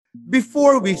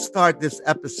Before we start this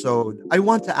episode, I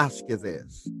want to ask you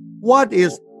this. What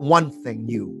is one thing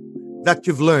new that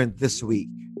you've learned this week?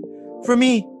 For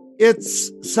me,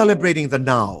 it's celebrating the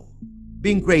now,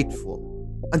 being grateful,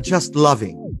 and just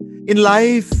loving. In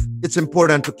life, it's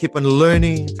important to keep on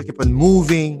learning, to keep on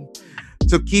moving,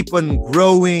 to keep on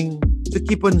growing, to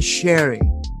keep on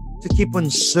sharing, to keep on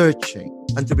searching,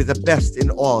 and to be the best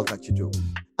in all that you do.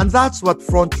 And that's what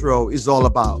Front Row is all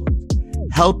about,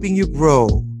 helping you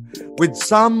grow with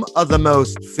some of the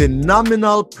most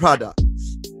phenomenal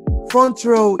products. Front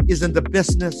Row is in the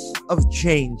business of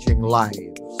changing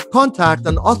lives. Contact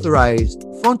an authorized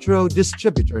Front Row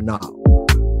distributor now.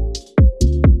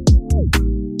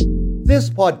 This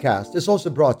podcast is also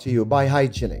brought to you by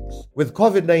Hygienics. With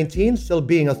COVID-19 still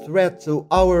being a threat to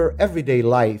our everyday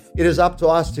life, it is up to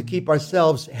us to keep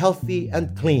ourselves healthy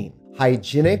and clean.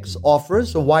 Hygienics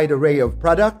offers a wide array of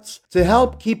products to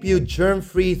help keep you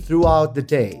germ-free throughout the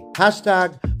day.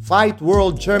 Hashtag Fight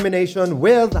World Germination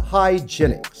with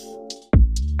Hygienics.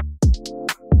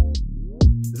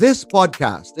 This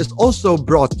podcast is also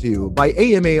brought to you by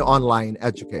AMA Online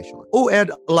Education. OED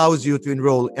allows you to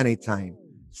enroll anytime,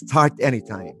 start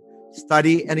anytime,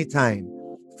 study anytime.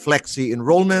 Flexi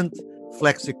enrollment,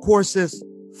 flexi courses,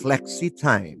 flexi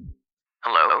time.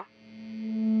 Hello?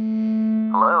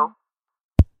 Hello?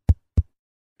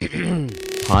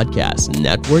 Podcast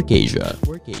Network Asia.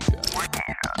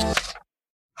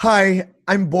 Hi,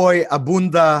 I'm Boy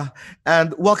Abunda,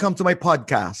 and welcome to my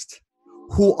podcast.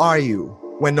 Who are you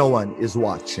when no one is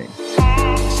watching?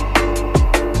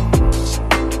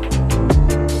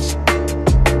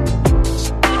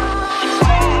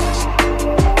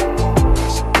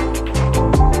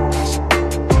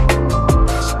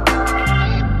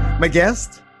 My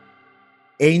guest,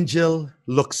 Angel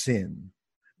Locsin.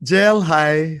 Jel,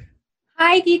 hi.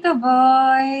 Hi, Tito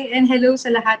Boy! And hello sa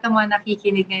lahat ng mga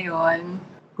nakikinig ngayon.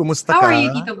 Kumusta How ka? are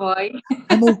you, Tito Boy?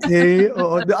 I'm okay.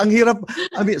 Oo, ang hirap.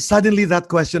 I mean, suddenly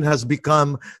that question has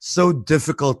become so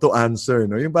difficult to answer.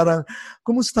 No? Yung parang,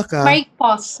 kumusta ka? May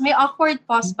pause. May awkward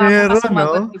pause pa Meron, ako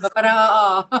sumagot, no? diba? Parang,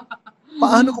 oo.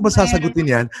 Paano ko ba sasagutin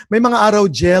yan? May mga araw,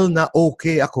 Jel, na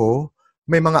okay ako.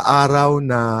 May mga araw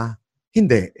na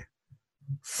hindi.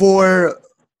 For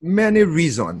many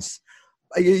reasons.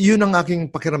 Yun ang aking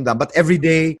pakiramdam. But every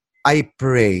day, I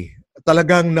pray.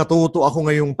 Talagang natuto ako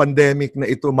ngayong pandemic na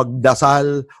ito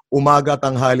magdasal, umaga,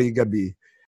 tanghali, gabi.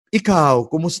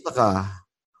 Ikaw, kumusta ka?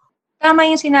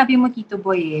 Tama yung sinabi mo, Tito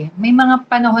Boy eh. May mga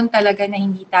panahon talaga na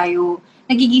hindi tayo,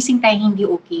 nagigising tayo hindi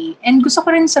okay. And gusto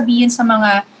ko rin sabihin sa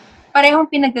mga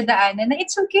parehong pinagdadaanan na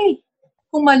it's okay.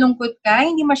 Kung malungkot ka,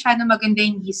 hindi masyado maganda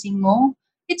yung gising mo,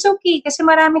 it's okay. Kasi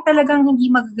marami talagang hindi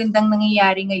magagandang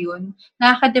nangyayari ngayon.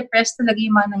 Nakaka-depress talaga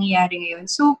yung mga nangyayari ngayon.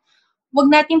 So,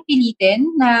 wag natin pilitin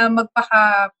na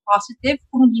magpaka-positive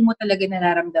kung hindi mo talaga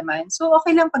nararamdaman. So,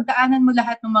 okay lang pagdaanan mo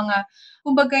lahat ng mga,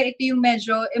 kumbaga ito yung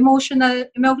medyo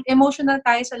emotional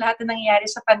tayo sa lahat ng nangyayari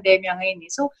sa pandemya ngayon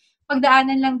eh. So,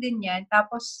 pagdaanan lang din yan.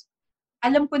 Tapos,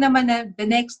 alam ko naman na the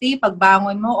next day,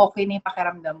 pagbangon mo, okay na yung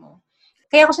pakiramdam mo.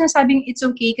 Kaya ako sinasabing it's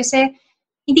okay kasi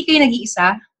hindi kayo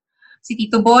nag-iisa. Si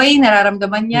Tito Boy,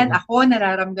 nararamdaman yan. Ako,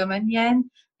 nararamdaman yan.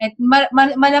 At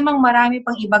malamang marami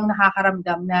pang ibang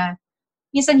nakakaramdam na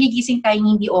minsan gigising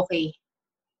tayong hindi okay.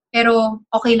 Pero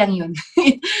okay lang yun.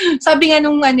 Sabi nga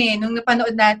nung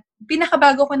napanood na,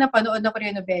 pinakabago ko napanood na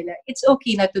Korean novela, it's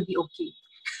okay not to be okay.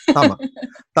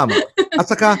 Tama. At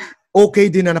saka,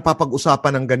 okay din na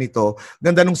napapag-usapan ng ganito.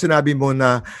 Ganda nung sinabi mo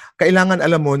na kailangan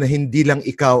alam mo na hindi lang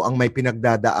ikaw ang may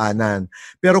pinagdadaanan.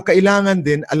 Pero kailangan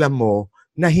din alam mo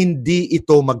na hindi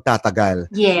ito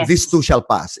magtatagal. Yes. This too shall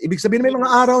pass. Ibig sabihin, may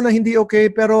mga araw na hindi okay,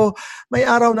 pero may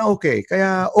araw na okay.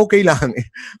 Kaya okay lang.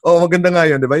 Maganda nga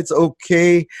yun, di ba? It's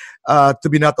okay to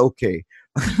be not okay.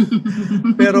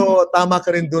 Pero tama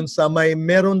ka rin dun sa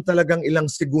meron talagang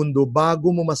ilang segundo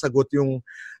bago mo masagot yung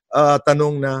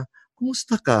tanong na,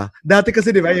 kumusta ka? Dati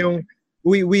kasi, di ba, yung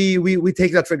we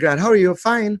take that for granted. How are you?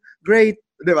 Fine. Great.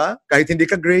 Di ba? Kahit hindi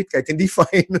ka great, kahit hindi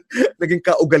fine, naging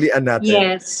kaugalian natin.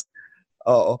 Yes.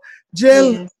 Oo.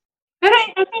 Jel. Yes. Pero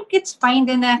I think it's fine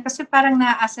din na kasi parang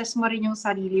na-assess mo rin yung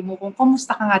sarili mo kung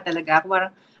kumusta ka nga talaga.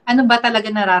 Parang ano ba talaga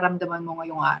nararamdaman mo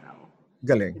ngayong araw.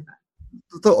 Galing. Diba?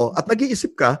 Totoo. At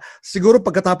nag-iisip ka, siguro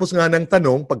pagkatapos nga ng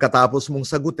tanong, pagkatapos mong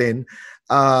sagutin,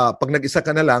 pag mag-isa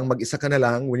ka na lang,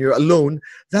 when you're alone,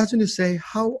 that's when you say,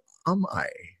 how am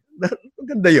I?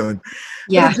 Maganda yun.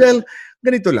 Yeah. Pero Jel,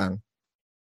 ganito lang.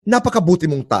 Napakabuti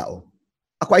mong tao.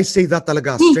 Ako, I say that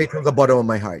talaga straight from the bottom of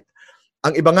my heart.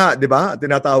 Ang iba nga, di ba?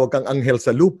 Tinatawag kang anghel sa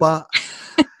lupa.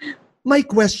 My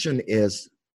question is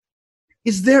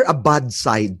there a bad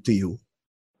side to you?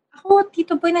 Ako,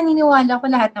 Tito Boy, naniniwala ko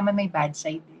lahat naman may bad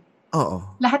side.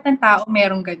 Oo. Lahat ng tao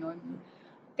merong ganun.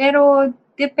 Pero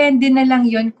depende na lang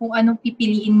yon kung anong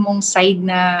pipiliin mong side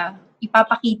na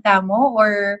ipapakita mo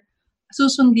or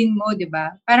susundin mo, di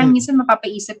ba? Parang minsan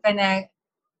mapapaisip ka na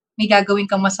may gagawin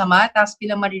kang masama, tapos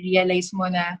bilang marirealize mo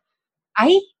na,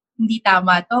 ay, hindi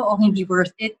tama to o hindi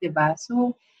worth it, di ba?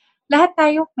 So, lahat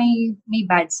tayo may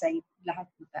bad side. Lahat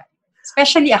po tayo.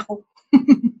 Especially ako.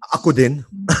 Ako din.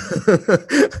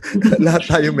 Lahat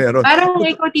tayo meron. Parang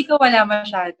ikaw, Tito, wala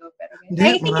masyado. Pero Hindi,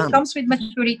 I think it comes with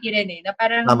maturity rin eh, na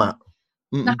parang Tama.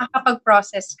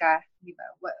 nakakapag-process ka, di ba?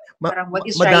 Parang what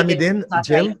is Madami right din, and not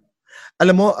Jill. right.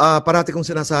 Alam mo, parati kong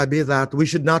sinasabi that we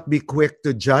should not be quick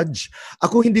to judge.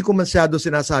 Ako hindi ko masyado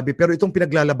sinasabi, pero itong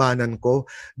pinaglalabanan ko,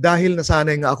 dahil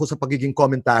nasanay nga ako sa pagiging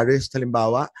commentarist,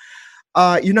 halimbawa,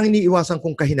 yun ang iniiwasan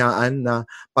kong kahinaan na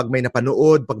pag may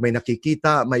napanood, pag may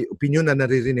nakikita, may opinion na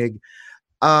naririnig,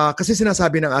 kasi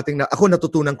sinasabi ng ako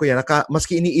natutunan ko yan,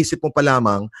 maski iniisip mo pa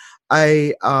lamang,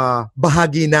 ay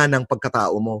bahagi na ng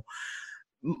pagkatao mo.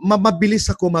 Mabilis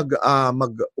ako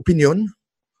mag-opinion.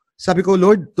 Sabi ko,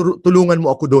 Lord, tulungan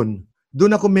mo ako doon.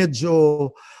 Doon ako medyo,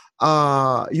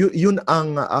 yun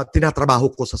ang tinatrabaho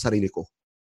ko sa sarili ko.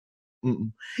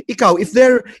 Ikaw, if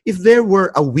there were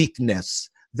a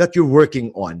weakness that you're working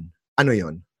on, ano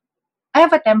yon? I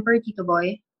have a temper, Tito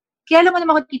Boy. Kaya alam mo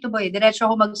naman ako, Tito Boy, diretso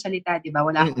ako magsalita, di ba?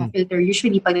 Wala akong filter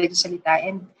usually pag nagsalita.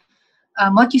 And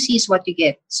what you see is what you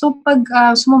get. So pag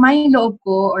sumama yung loob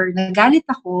ko or nagalit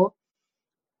ako,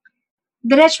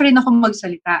 diretso rin ako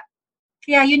magsalita.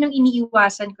 Kaya yun yung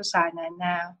iniiwasan ko sana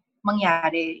na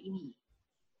mangyari.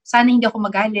 Sana hindi ako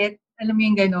magalit. Alam mo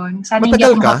yung gano'n. Sana Matagal hindi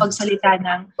ako ka? makapagsalita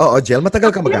ng... Oo, Jill,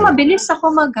 matagal ka magalit. Mabilis ako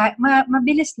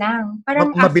mabilis lang.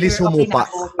 Parang mabilis after, humupa.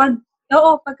 Okay na ako.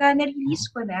 Pagka na-release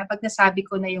ko na, pag nasabi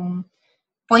ko na yung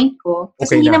point ko,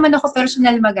 kasi Okay hindi na. naman ako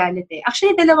personal magalit eh.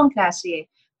 Actually, dalawang klase eh.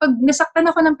 Pag nasaktan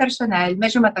ako ng personal,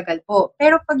 medyo matagal po.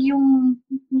 Pero pag yung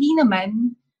hindi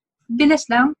naman, bilis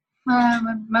lang.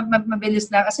 Mabilis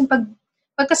lang. Kasi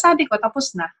pagkasabi ko,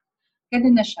 tapos na.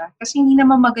 Ganun na siya. Kasi hindi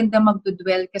naman maganda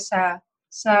magdudwell ka sa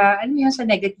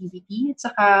negativity. At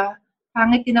saka,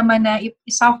 pangit din naman na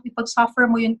ipag-suffer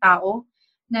mo yung tao,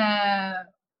 na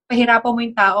pahirapan mo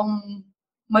yung taong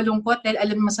malungkot dahil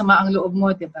alam masama ang loob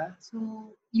mo, di ba? So,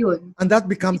 yun. And that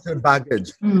becomes your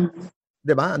baggage.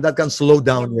 Di ba? And that can slow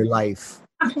down your life.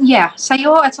 Yeah,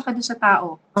 sa'yo at saka doon sa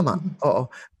tao. Tama, oo.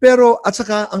 Pero, at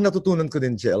saka, ang natutunan ko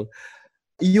din, Jill,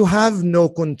 you have no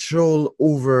control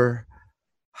over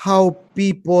how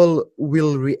people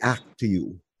will react to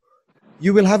you.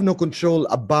 You will have no control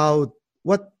about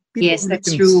what people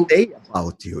can say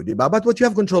about you, di ba? But what you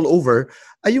have control over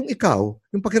ay yung ikaw,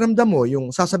 yung pakiramdam mo, yung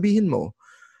sasabihin mo.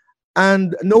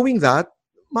 And knowing that,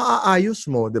 maaayos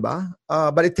mo, di ba?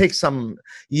 But it takes some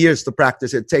years to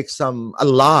practice. It takes a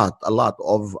lot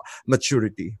of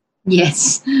maturity.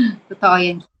 Yes. Totoo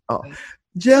yan.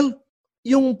 Jill,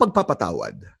 yung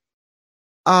pagpapatawad,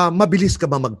 mabilis ka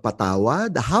ba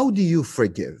magpatawad? How do you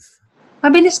forgive?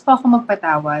 Mabilis po ako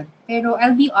magpatawad. Pero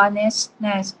I'll be honest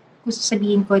na kung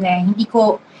sasabihin ko na hindi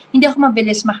ako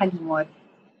mabilis makalimot.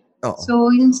 Oo. So,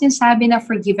 yung sinasabi na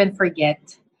forgive and forget,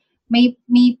 may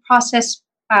process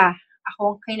pa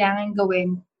akong kailangan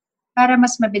gawin para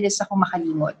mas mabilis ako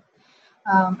makalimot.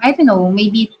 I don't know,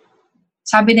 maybe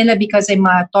sabi nila because I'm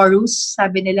a Taurus,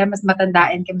 sabi nila mas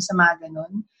matandaan kami sa mga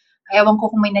ganun. Ewan ko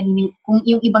kung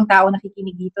yung ibang tao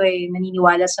nakikinig dito ay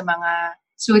naniniwala sa mga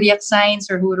zodiac signs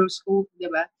or horoscope, di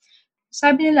ba?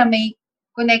 Sabi nila may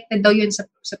connected daw yun sa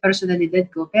personalidad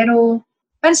ko. Pero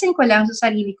pansin ko lang sa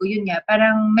sarili ko, yun nga,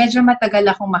 parang medyo matagal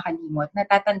akong makalimot.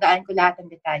 Natatandaan ko lahat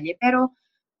ng detalye. Pero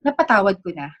napatawad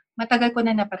ko na. Matagal ko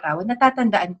na napatawad.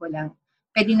 Natatandaan ko lang.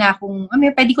 Pwede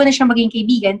ko na siyang maging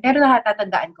kaibigan, pero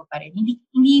natatandaan ko pa rin.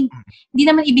 Hindi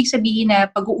naman ibig sabihin na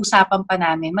pag-uusapan pa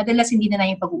namin. Madalas hindi na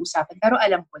namin pag-uusapan, pero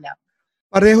alam ko lang.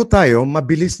 Pareho tayo,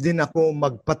 mabilis din ako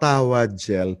magpatawad,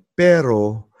 Jill.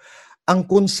 Pero, ang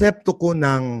konsepto ko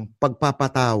ng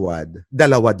pagpapatawad,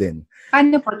 dalawa din.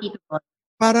 Paano po, Tito po?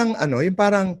 Parang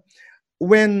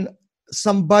when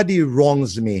somebody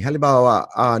wrongs me, halimbawa,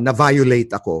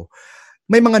 na-violate ako,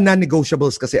 may mga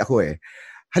non-negotiables kasi ako eh.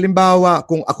 Halimbawa,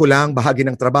 kung ako lang, bahagi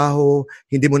ng trabaho,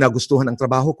 hindi mo nagustuhan ang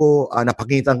trabaho ko,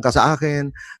 napagitan ka sa akin,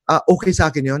 okay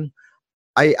sa akin yun.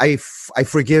 I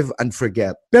forgive and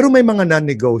forget. Pero may mga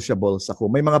non-negotiables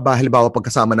ako. May mga halimbawa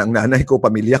pagkasama ng nanay ko,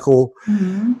 pamilya ko.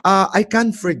 I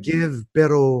can forgive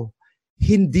pero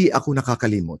hindi ako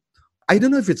nakakalimot. I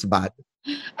don't know if it's bad.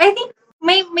 I think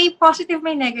may positive,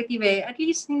 may negative eh. At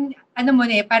least,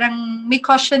 parang may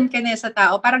caution ka na sa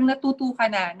tao. Parang natuto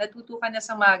ka na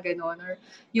sa mga ganon. Or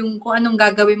yung kung anong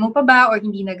gagawin mo pa ba or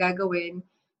hindi na gagawin.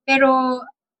 Pero,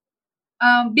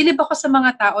 bilib ako sa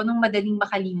mga tao nung madaling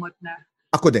makalimot na.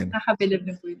 Ako din. Nakabilib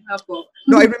na po yun. Apo.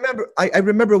 No, I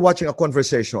remember watching a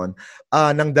conversation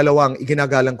ng dalawang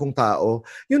iginagalang kong tao.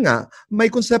 Yun nga,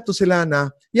 may konsepto sila na,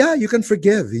 yeah, you can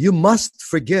forgive. You must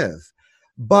forgive.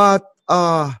 But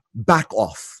back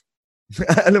off.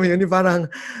 Alam mo yun, yung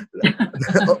parang,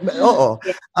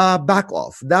 back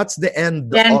off. That's the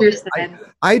end. I understand.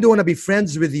 I don't want to be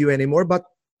friends with you anymore, but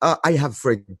I have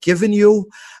forgiven you.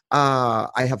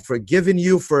 I have forgiven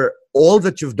you for all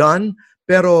that you've done,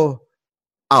 pero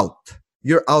out.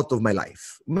 You're out of my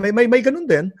life. May ganun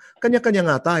din. Kanya-kanya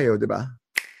nga tayo, di ba?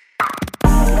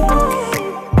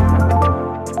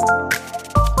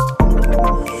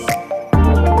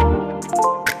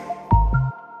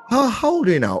 How old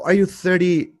are you now? Are you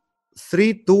 33,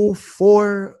 2,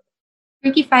 4?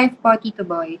 35 po, Tito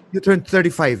Boy. You turned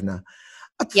 35 na.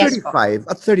 At 35,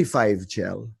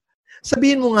 Chel,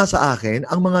 sabihin mo nga sa akin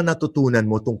ang mga natutunan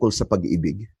mo tungkol sa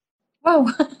pag-ibig. Wow.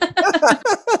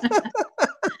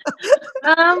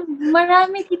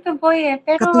 Marami, Tito Boy eh.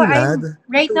 Pero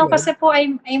right now kasi po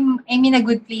I'm in a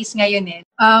good place ngayon eh.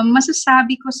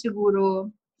 Masasabi ko siguro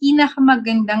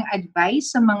pinakamagandang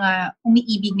advice sa mga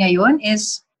umiibig ngayon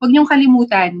is huwag niyong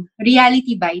kalimutan,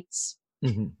 reality bites.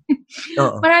 Mm-hmm.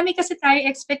 Marami kasi tayo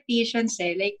expectations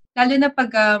eh. Like, lalo na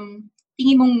pag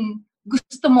tingin mong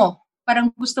gusto mo, parang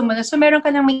gusto mo na. So, meron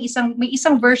ka lang may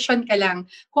isang version ka lang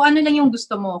kung ano lang yung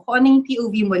gusto mo, kung ano yung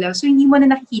POV mo lang. So, hindi mo na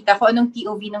nakikita kung anong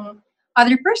POV ng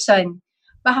other person.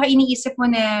 Baka iniisip mo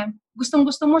na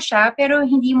gustong-gusto mo siya, pero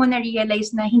hindi mo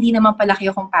na-realize na hindi naman pala kayo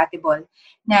compatible.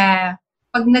 Na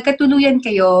pag nagkatuluyan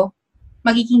kayo,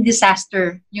 magiging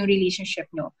disaster yung relationship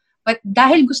nyo. But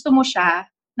dahil gusto mo siya,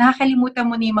 nakakalimutan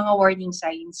mo na yung mga warning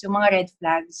signs, yung mga red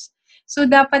flags. So,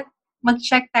 dapat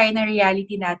mag-check tayo na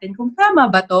reality natin kung tama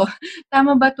ba to?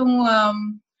 Tama ba tong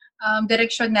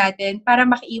direction natin para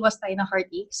makiiwas tayo ng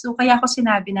heartache? So, kaya ako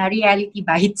sinabi na reality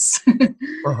bites.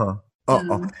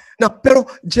 Now, pero,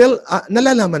 Jel,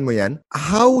 nalalaman mo yan,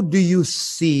 how do you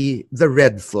see the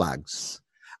red flags?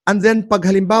 And then, pag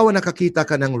halimbawa nakakita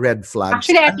ka ng red flags...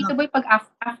 Actually, Tito Boy, pag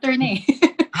after na eh.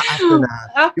 After na.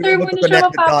 After mo na siya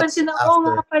mapapansin na,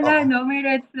 nga pala, no? May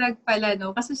red flag pala,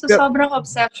 no? Kasi sa sobrang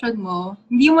obsession mo,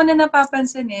 hindi mo na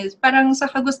napapansin eh. Parang sa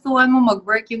kagustuhan mo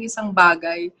mag-work yung isang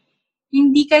bagay,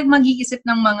 hindi ka mag-iisip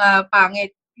ng mga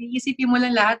pangit. Iisipin mo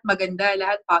lang lahat maganda,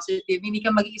 lahat positive. Hindi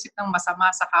ka mag-iisip ng masama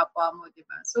sa kapwa mo, di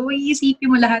ba? So, iisipin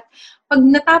mo lahat. Pag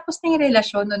natapos na yung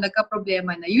relasyon o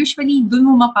nagka-problema na, usually, dun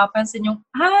mo mapapansin yung,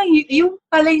 yung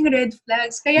pala yung red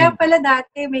flags. Kaya pala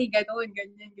dati may gano'n,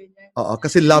 ganyan. Oo,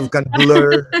 kasi love can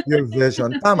blur your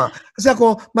vision. Tama. Kasi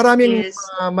ako,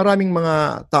 maraming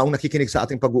mga taong nakikinig sa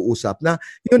ating pag-uusap na,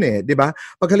 yun eh, di ba?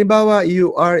 Pag halimbawa,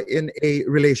 you are in a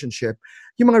relationship,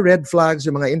 yung mga red flags,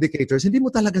 yung mga indicators, hindi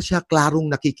mo talaga siya klarong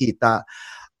nakikita.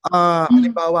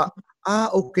 Halimbawa,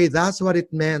 okay, that's what it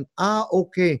meant.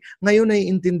 Okay. Ngayon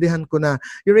naiintindihan ko na.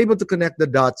 You're able to connect the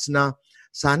dots na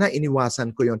sana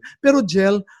iniwasan ko yon. Pero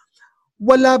Jel,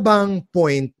 wala bang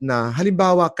point na,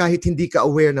 halimbawa, kahit hindi ka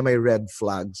aware na may red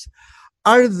flags,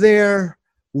 are there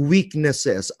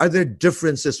weaknesses? Are there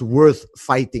differences worth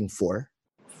fighting for?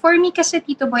 For me kasi,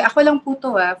 Tito Boy, ako lang po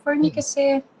to For me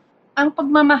kasi, ang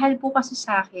pagmamahal po kasi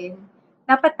sa akin,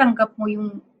 dapat tanggap mo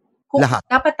yung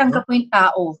dapat tanggap mo yung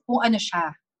tao kung ano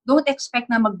siya. Don't expect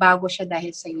na magbago siya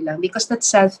dahil sa iyo lang because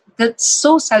that's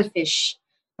so selfish.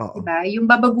 Diba? Yung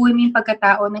babaguhin mo yung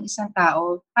pagkatao ng isang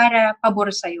tao para pabor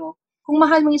sa iyo. Kung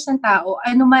mahal mo yung isang tao,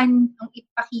 ano man ang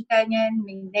ipakita niyan,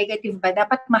 may negative ba,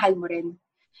 dapat mahal mo rin.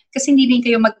 Kasi hindi rin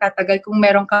kayo magtatagal kung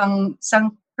meron kang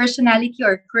isang personality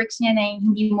or quirks niya na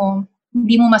hindi mo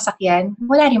masakyan,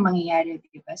 wala rin mangyayari,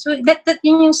 diba? So,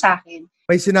 yun yung sa akin.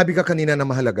 May sinabi ka kanina na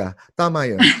mahalaga. Tama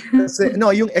yun. Kasi,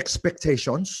 yung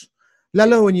expectations,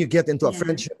 lalo when you get into a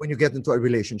friendship, when you get into a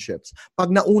relationships, pag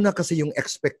nauna kasi yung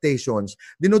expectations,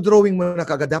 dinodrawing mo na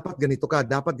kagad, dapat ganito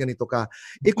ka.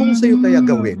 Kung sa'yo kaya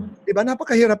gawin, diba?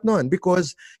 Napakahirap nun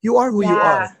because you are who you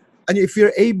are. And if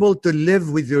you're able to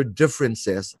live with your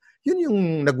differences, yun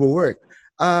yung nagwo-work.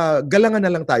 Galangan na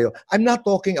lang tayo. I'm not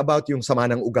talking about yung sama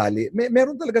ng ugali.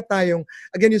 Meron talaga tayong,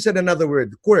 again, you said another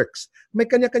word, quirks. May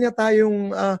kanya-kanya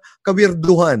tayong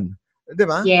kawirduhan.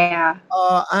 Diba? Yeah.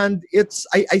 And it's,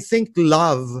 I think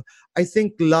love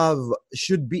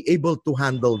should be able to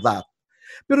handle that.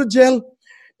 Pero Jel,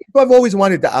 I've always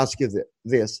wanted to ask you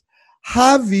this.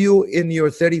 Have you, in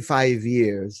your 35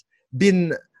 years,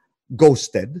 been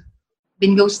ghosted?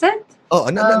 Been ghosted?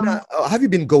 Have you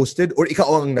been ghosted or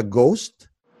ikaw ang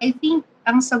nag-ghost? I think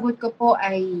ang sagot ko po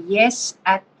ay yes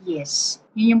at yes.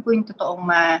 Yun yung po yung totoong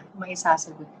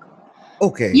maisasagot ko.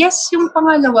 Okay. Yes, yung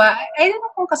pangalawa, I don't know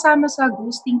kung kasama sa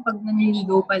ghosting pag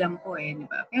naniligaw pa lang po di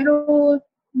ba? Pero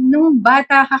nung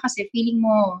bata ka kasi, feeling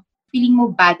mo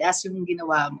badass yung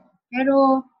ginawa mo.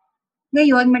 Pero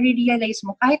ngayon, marirealize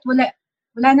mo, kahit wala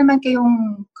naman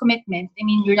kayong commitment, I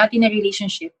mean, you're not in a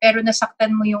relationship, pero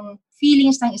nasaktan mo yung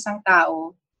feelings ng isang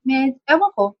tao,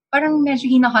 ewan ko, parang medyo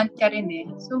hinahunt ka rin eh.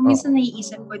 So, minsan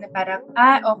naiisip ko na parang,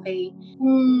 okay,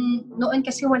 kung noon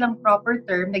kasi walang proper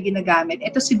term na ginagamit,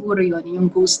 ito siguro yon yung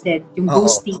ghosted, yung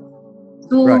ghosting.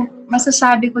 So,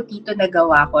 masasabi ko tito,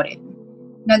 nagawa ko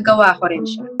rin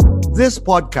siya. This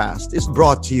podcast is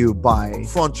brought to you by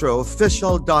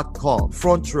FrontRowOfficial.com.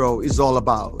 Front Row is all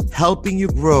about helping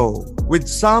you grow with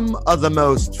some of the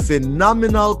most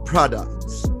phenomenal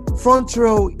products. Front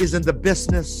Row is in the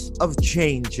business of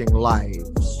changing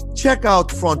lives. Check out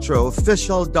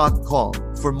FrontRowOfficial.com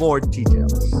for more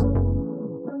details.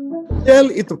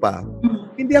 Del, ito pa.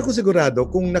 Hindi ako sigurado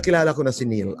kung nakilala ko na si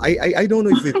Neil. I don't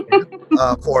know if we've met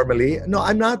formally. No,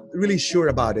 I'm not really sure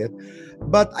about it.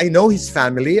 But I know his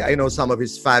family. I know some of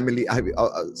his family,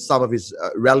 some of his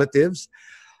relatives.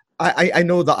 I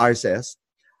know the Arces.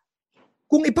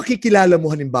 Kung ipakikilala mo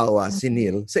halimbawa si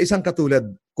Neil sa isang katulad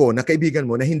ko na kaibigan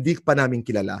mo na hindi pa namin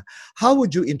kilala, how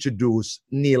would you introduce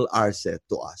Neil Arce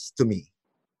to me?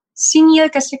 Si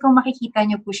Neil kasi kung makikita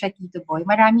niyo po siya, Tito Boy,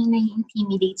 maraming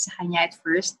nai-intimidate sa kanya at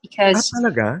first because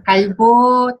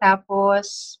kalbo,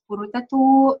 tapos puro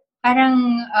tattoo.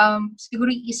 Parang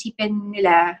siguro iisipin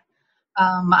nila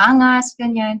maangas,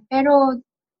 ganyan. Pero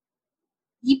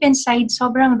deep inside,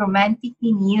 sobrang romantic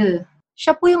ni Neil.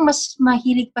 Siya po yung mas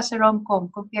mahilig pa sa rom-com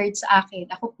compared sa akin.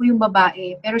 Ako po yung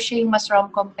babae, pero siya yung mas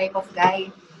rom-com type of guy.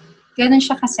 Ganun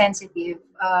siya ka-sensitive.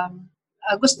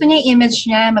 Gusto niya yung image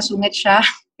niya, masungit siya,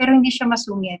 pero hindi siya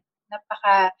masungit.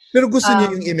 Pero gusto niya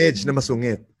yung image na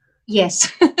masungit? Yes.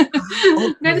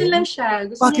 Okay. Ganun lang siya.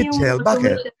 Gusto bakit, Chel?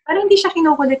 Bakit? Parang hindi siya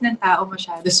kinukulit ng tao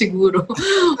masyado, siguro.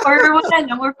 Or wala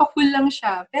lang, or pa-cool lang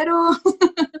siya. Pero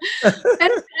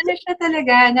ano siya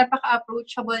talaga,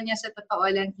 napaka-approachable niya sa totoo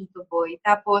lang, Tito Boy.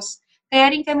 Tapos,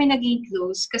 kaya rin kami naging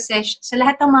close kasi sa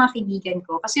lahat ng mga kaibigan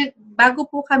ko, kasi bago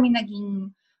po kami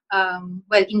naging,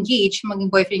 engaged,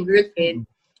 maging boyfriend-girlfriend,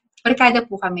 barkada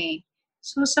po kami.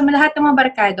 So, sa lahat ng mga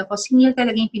barkada ko, si Neil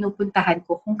talaga yung pinupuntahan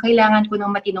ko kung kailangan ko ng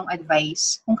matinong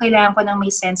advice, kung kailangan ko ng may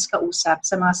sense kausap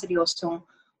sa mga seryosong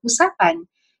usapan.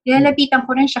 Nilalapitan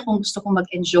ko rin siya kung gusto kong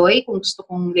mag-enjoy, kung gusto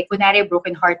kong, kunwari,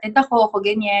 broken-hearted ako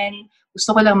ganyan,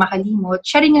 gusto ko lang makalimot.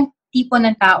 Siya rin yung tipo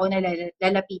ng tao na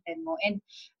lalapitan mo. And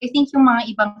I think yung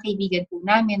mga ibang kaibigan po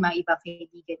namin, mga ibang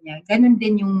kaibigan niya, ganun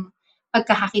din yung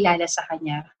pagkakakilala sa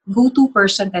kanya. Go-to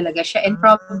person talaga siya and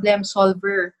problem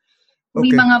solver.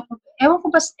 May mga,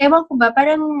 ewan ko ba,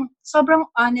 parang sobrang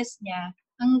honest niya.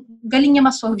 Ang galing niya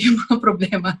ma-solve yung mga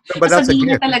problema.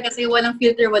 Sabihin niya talaga sa'yo, walang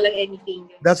filter, walang anything.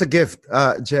 That's a gift,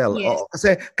 Jel. Yes.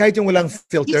 Kasi kahit yung walang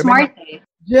filter. He's smart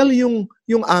Jel,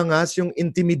 yung angas, yung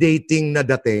intimidating na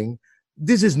dating,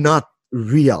 this is not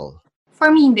real.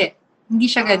 For me, hindi. Hindi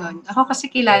siya ganun. Ako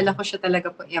kasi kilala ko siya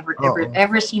talaga po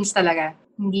ever since talaga.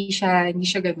 Hindi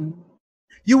siya ganun.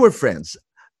 You were friends.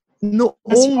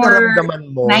 Noong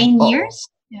naramdaman mo... 9 years?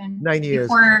 9 years.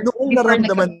 Noong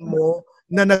naramdaman mo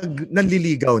na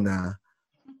nanliligaw na,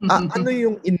 ano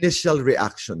yung initial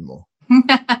reaction mo?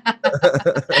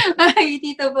 Ay,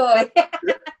 Tito Boy.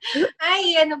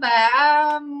 Ay, ano ba?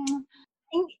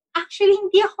 Actually,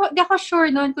 hindi ako sure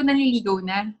noon kung nanliligaw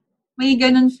na. May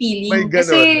ganun feeling. May ganun,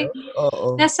 kasi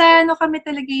nasa kami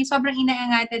talaga, sobrang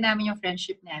inaangatan namin yung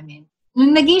friendship namin.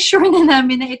 Nung naging sure na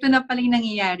namin na ito na pala yung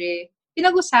nangyayari,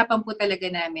 pinag-usapan po talaga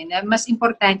namin na mas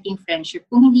importante yung friendship.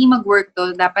 Kung hindi mag-work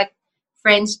to, dapat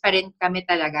friends pa rin kami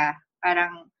talaga.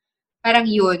 Parang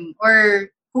yun. Or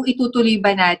kung itutuloy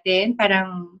ba natin,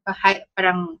 parang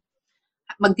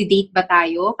magdi-date ba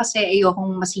tayo? Kasi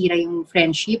ayokong masira yung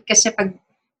friendship. Kasi pag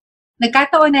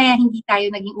nagkataon na hindi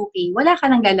tayo naging okay, wala ka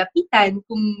nang lalapitan.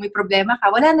 Kung may problema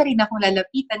ka, wala na rin akong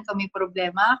lalapitan kung may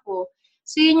problema ako.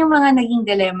 So yun yung mga naging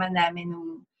dilemma namin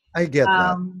nung I get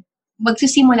that.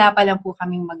 Magsisimula pa lang po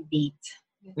kaming mag-date.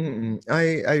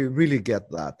 I really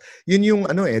get that. Yun yung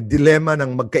dilemma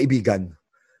ng magkaibigan.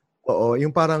 Oo,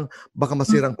 yung parang baka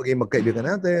masirang pagiging magkaibigan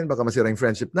natin, baka masirang yung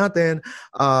friendship natin,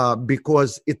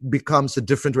 because it becomes a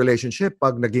different relationship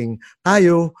pag naging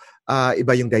tayo,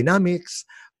 iba yung dynamics.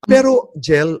 Pero,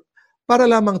 Jel, para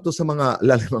lamang to sa mga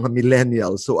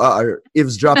millennials who are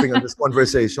eavesdropping on this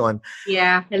conversation.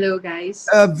 Yeah, hello guys.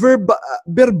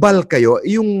 Verbal kayo,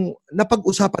 yung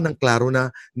napag-usapan ng klaro na,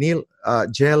 Neil,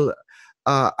 Jel,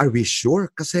 are we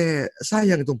sure? Kasi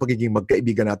sayang itong pagiging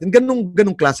magkaibigan natin.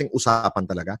 Ganong klaseng usapan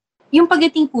talaga. Yung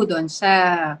pagdating po doon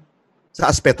sa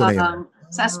aspeto na yun.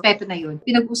 sa aspeto na yun.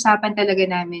 Pinag-usapan talaga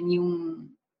namin yung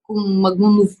kung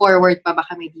mag-move forward pa ba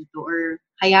kami dito or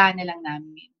hayaan na lang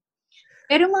namin.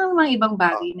 Pero mga ibang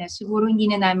bagay na siguro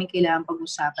hindi na namin kailangan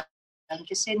pag-usapan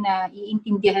kasi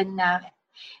naiintindihan na,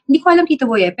 hindi ko alam Tito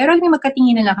Boy pero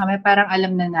magkatingin na lang kami, parang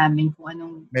alam na namin kung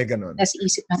anong nasa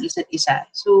isip ng isa't isa.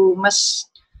 So, mas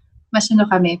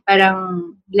kami,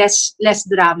 parang less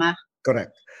drama.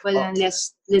 Correct. Walang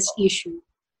less issue.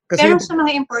 Pero sa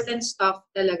mga important stuff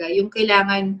talaga, yung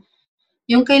kailangan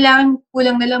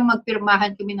kulang na lang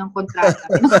magpirmahan kami ng kontrata.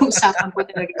 Mag-usapan po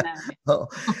talaga namin.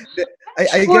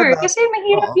 I sure, kasi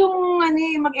mahirap yung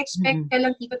mag-expect ka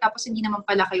lang dito tapos hindi naman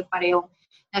pala kayo parehong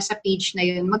nasa page na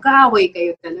yun. Mag-aaway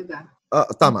kayo talaga.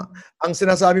 Tama. Ang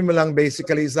sinasabi mo lang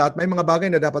basically is that may mga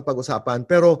bagay na dapat pag-usapan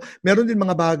pero meron din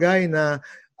mga bagay na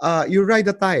you ride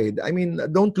the tide. I mean,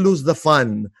 don't lose the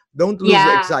fun. Don't lose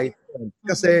the excitement.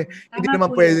 Kasi hindi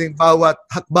naman pwedeng bawat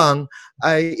hakbang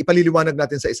ay ipaliliwanag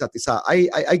natin sa isa't isa.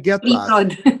 I get that. Pre-prod.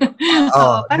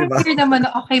 Parang diba? Clear naman,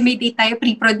 okay, may date tayo,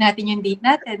 pre-prod natin yung date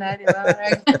natin. Di ba?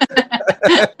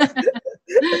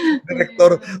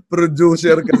 Director,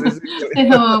 producer kasi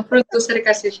siya. Producer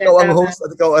kasi siya. Ikaw ang host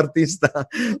at ikaw artista.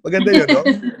 Maganda yun, no?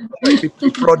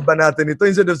 Ipi-prod ba natin ito?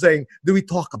 Instead of saying, do we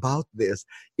talk about this?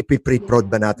 Ipi-pre-prod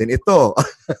ba natin ito?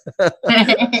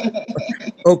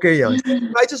 Okay, yun.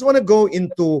 I just want to go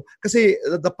into, kasi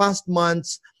the past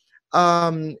months,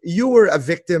 you were a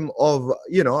victim of,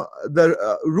 the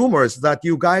rumors that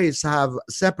you guys have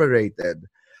separated.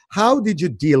 How did you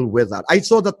deal with that? I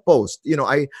saw that post.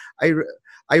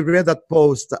 I read that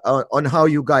post on how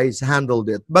you guys handled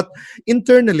it. But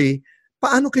internally,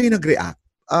 paano kayo nag-react?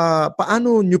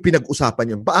 Paano nyo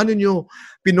pinag-usapan yun? Paano nyo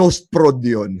pinost-prod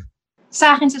yun?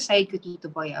 Sa akin, sa side ko,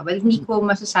 Tito Boy, well, hindi ko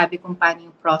masasabi kung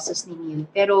paano yung process ni Neil.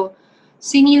 Pero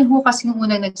si Neil ho kasi yung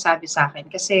unang nagsabi sa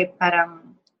akin. Kasi parang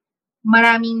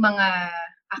maraming mga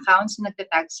accounts na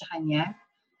nagtatag sa kanya.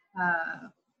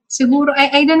 Siguro,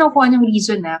 I don't know kung anong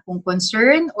reason kung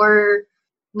concern or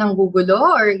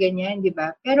nanggugulo or ganyan, di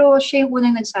ba? Pero siya yung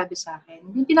unang nagsabi sa akin.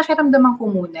 Yung pinakiramdaman ko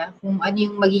muna kung ano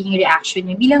yung magiging reaction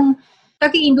niya. Bilang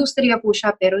taga-industriya po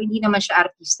siya, pero hindi naman siya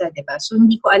artista, di ba? So,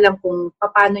 hindi ko alam kung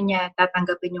paano niya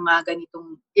tatanggapin yung mga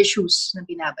ganitong issues na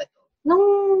binabato. Nung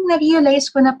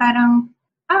na-realize ko na parang,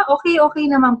 okay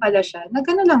naman pala siya.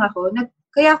 Nagano lang ako,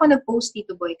 kaya ako nag-post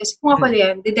Tito Boy. Kasi kung ako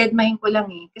yan, deadmine ko lang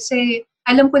eh. Kasi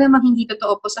alam ko namang hindi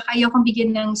totoo po. Saka ayaw kong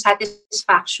bigyan ng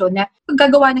satisfaction na pag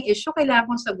gagawa ng issue, kailangan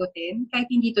kong sagutin. Kahit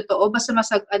hindi totoo, basta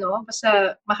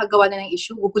makagawa na ng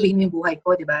issue, guguluhin mo yung buhay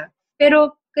ko, di ba?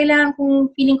 Pero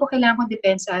feeling ko kailangan kong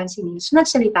depensahan si Neil. So,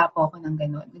 nagsalita po ako ng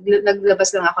gano'n.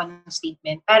 Naglabas lang ako ng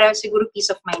statement para siguro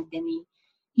peace of mind din ni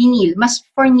Neil. Mas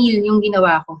for Neil yung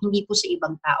ginawa ko, hindi po sa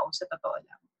ibang tao, sa totoo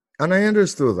lang. And I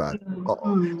understood that.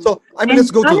 So, let's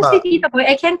go to that. Honestly, Tito Boy,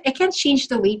 I can't change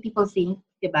the way people think,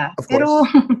 diba? Pero,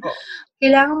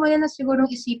 kailangan mo na siguro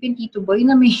isipin, Tito Boy,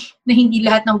 na hindi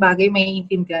lahat ng bagay may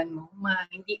intindihan mo.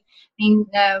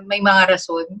 May mga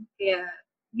rason. Kaya,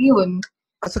 yun.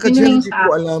 At saka, Jen, hindi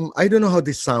ko alam, I don't know how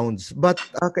this sounds, but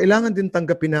kailangan din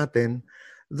tanggapin natin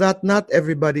that not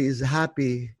everybody is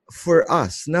happy for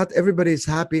us. Not everybody is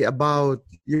happy about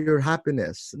your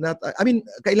happiness.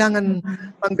 Kailangan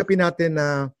tanggapin natin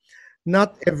na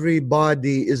not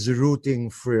everybody is rooting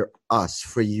for us,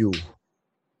 for you.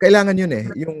 Kailangan yun eh.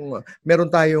 Yung meron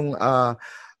tayong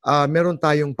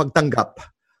pagtanggap.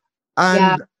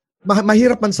 And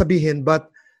mahirap man sabihin, but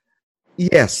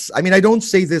yes, I don't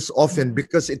say this often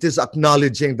because it is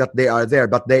acknowledging that they are there,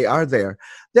 but they are there.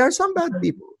 There are some bad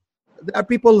people. There are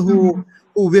people who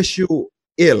wish you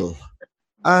ill.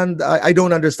 And I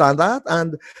don't understand that.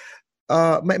 And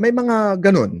may mga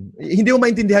ganun. Hindi mo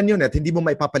maintindihan yun at hindi mo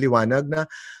maipapaliwanag na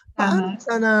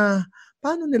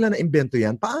paano nila na-invento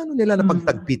yan? Paano nila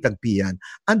napagtagpi-tagpi yan?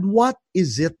 And what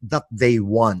is it that they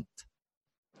want?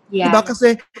 Yeah. Diba?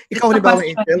 Kasi ikaw, halimbawa,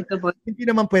 Angel, hindi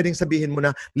naman pwedeng sabihin mo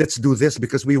na, let's do this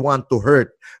because we want to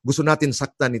hurt. Gusto natin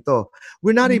saktan ito.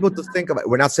 We're not able to think about it.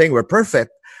 We're not saying we're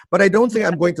perfect, but I don't think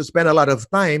I'm going to spend a lot of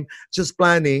time just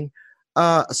planning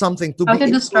something to how to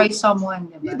destroy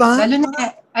someone. Diba? Lalo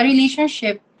na a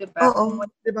relationship. Diba? Oo.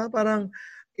 Diba? Parang,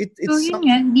 it's so yun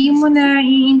nga, di mo na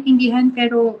iintindihan,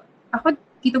 pero ako,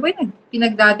 Tito Boy,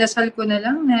 pinagdadasal ko na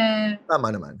lang na tama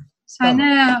naman.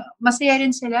 Sana masaya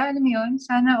rin sila, alam mo yun?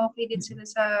 Sana okay din sila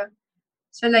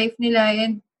sa life nila.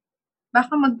 And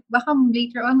baka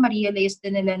later on, ma-realize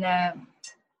din nila na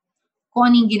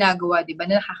kung anong ginagawa, di ba?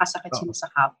 Na nakakasakit sila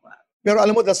sa kapwa. Pero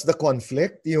alam mo, that's the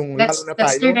conflict. That's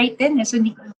the right din. So,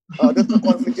 that's the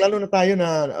conflict. Lalo na tayo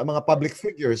na mga public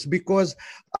figures because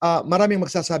maraming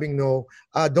magsasabing no,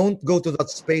 don't go to that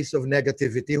space of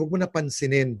negativity. Huwag mo na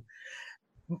pansinin.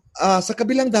 sa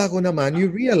kabilang dako naman,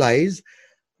 you realize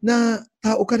na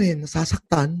tao ka rin,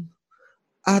 nasasaktan.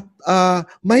 At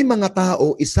may mga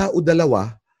tao, isa o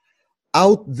dalawa,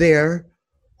 out there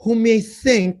who may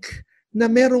think na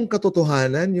merong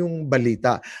katotohanan yung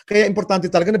balita. Kaya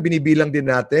importante talaga na binibilang din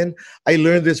natin. I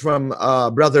learned this from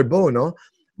Brother Bo, no?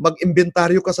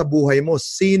 Mag-imbentaryo ka sa buhay mo.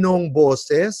 Sinong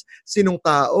boses, sinong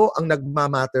tao ang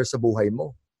nagmamatter sa buhay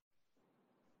mo.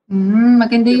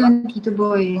 Maganda yun, Tito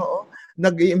Boy. Oo.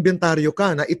 Nag-iimbentaryo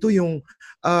ka na ito yung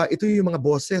mga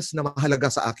boses na mahalaga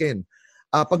sa akin.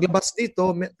 Paglabas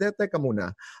dito, teka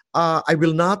muna, I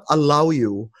will not allow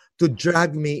you to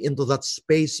drag me into that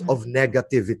space of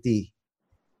negativity.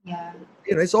 Yeah.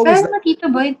 You know, it's always Pero Tito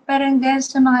Boy, parang dahil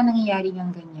sa mga nangyayari ng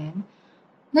ganyan,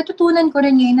 natutunan ko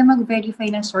rin ngayon na mag-verify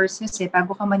ng sources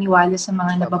bago ka maniwala sa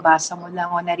mga nababasa mo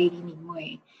lang o naririnig mo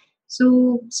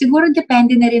So, siguro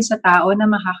depende na rin sa tao na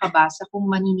makakabasa kung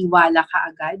maniniwala ka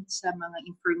agad sa mga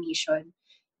information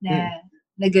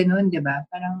na ganun, di ba?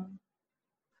 Parang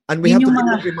and we have to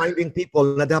keep reminding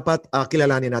people na dapat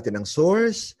kilalanin natin ang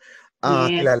source,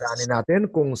 kilalanin natin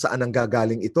kung saan ang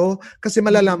gagaling ito, kasi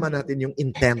malalaman natin yung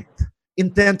intent.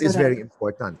 Intent is very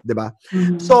important, di ba?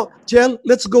 So, Jel,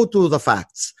 let's go to the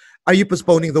facts. Are you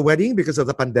postponing the wedding because of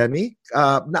the pandemic?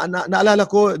 Naalala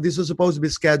ko, this was supposed to be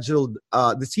scheduled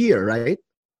this year, right?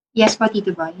 Yes po,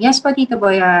 Tito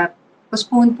Boy.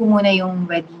 Postpone po muna yung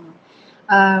wedding.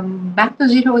 Back to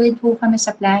zero ulit po kami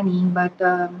sa planning, but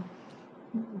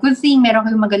good thing meron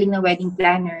kayong magaling na wedding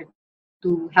planner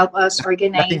to help us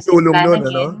organize and plan again.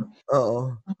 Ano? Oo.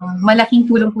 Malaking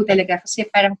tulong po talaga kasi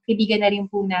parang kaibigan na rin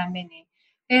po namin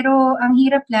Pero ang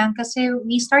hirap lang kasi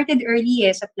we started early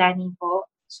sa planning po.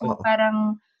 So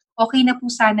parang okay na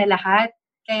po sana lahat.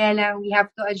 Kaya lang we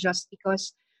have to adjust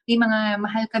because may mga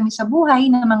mahal kami sa buhay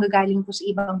na manggagaling po sa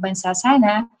ibang bansa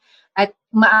sana. At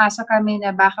umaasa kami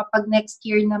na baka pag next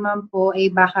year naman po,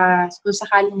 baka kung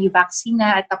sakaling may vaccine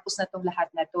na at tapos na itong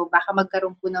lahat na to, baka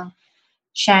magkaroon po ng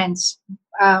chance.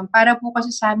 Para po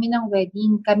kasi sa amin ng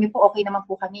wedding, kami po okay naman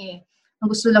po kami Ang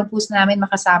gusto lang po namin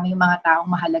makasama yung mga taong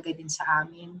mahalaga din sa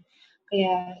amin.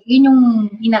 Kaya yun yung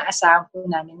inaasahan po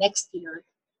namin next year.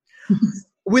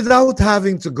 Without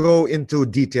having to go into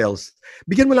details,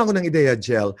 bigyan mo lang ako ng ideya,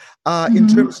 Jel. In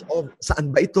terms of saan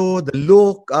ba ito, the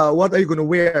look, what are you gonna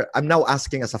wear? I'm now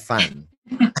asking as a fan.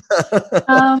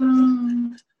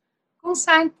 Kung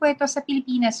saan po ito sa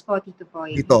Pilipinas po, Tito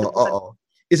Boy. Dito, oo.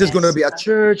 Is this gonna be a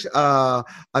church,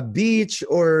 a beach,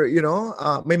 or,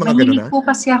 may mga ganun na? Mahilig po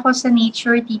kasi ako sa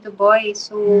nature, Tito Boy.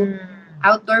 So,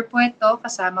 outdoor po ito,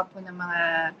 kasama po ng mga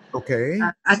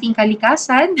ating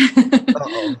kalikasan.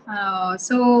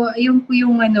 So, yun po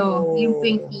yung yun po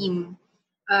yung theme.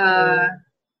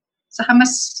 Saka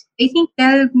I think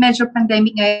dahil medyo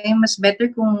pandemic ngayon, mas better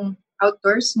kung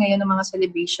outdoors ngayon ng mga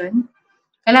celebration.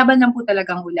 Kalaban lang po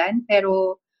talagang ulan,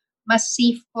 pero mas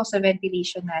safe po sa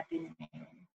ventilation natin.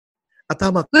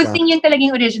 Tama ka. Good thing yun talaga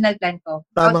yung original plan ko.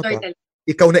 Tama outdoor ka. Talaga.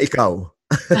 Ikaw na ikaw.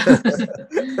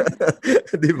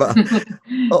 Di ba?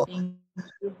 Oh.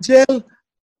 Jel,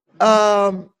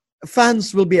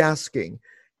 fans will be asking,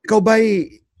 ikaw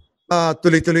ba'y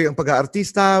tuloy-tuloy ang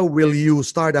pag-aartista? Will you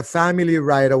start a family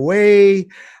right away?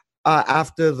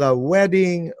 After the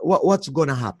wedding? What's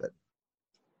gonna happen?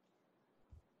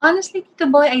 Honestly, Tito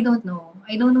Boy, I don't know.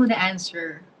 I don't know the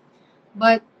answer.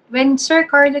 But when Sir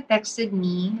Carlo texted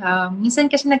me,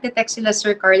 minsan kasi nagte-text sila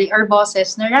Sir Carlo, our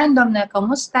bosses, na random na,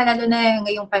 kamusta, lalo na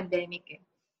ngayong pandemic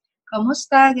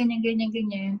Kamusta, ganyan.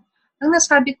 Ang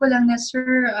nasabi ko lang na,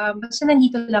 Sir, basta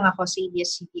nandito lang ako sa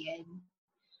ABS-CBN.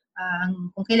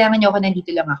 Kung kailangan niyo ako,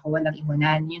 nandito lang ako, walang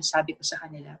iwanan. Yun sabi ko sa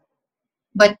kanila.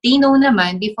 But they know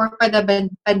naman, before pa the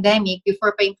pandemic,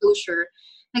 before pa yung closure,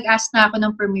 nag-ask na ako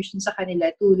ng permission sa kanila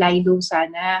to lie low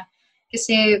sana.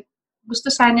 Kasi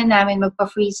gusto sana namin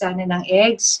magpa-freeze sana ng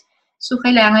eggs. So,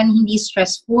 kailangan hindi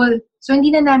stressful. So,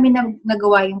 hindi na namin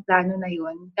nagawa yung plano na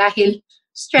yun dahil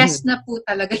stress na po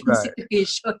talaga yung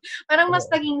situation. Parang mas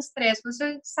naging stressful.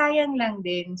 So, sayang lang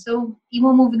din. So,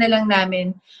 i-move na lang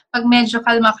namin pag medyo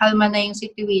kalma-kalma na yung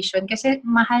situation. Kasi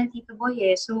mahal, Tito Boy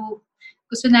So,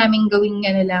 gusto namin gawing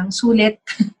sulit.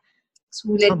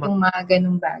 Sulit yung mga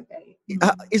ganung bagay.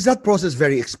 Is that process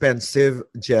very expensive,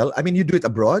 Jel? I mean, you do it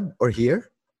abroad or here?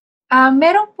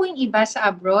 Meron po yung iba sa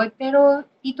abroad, pero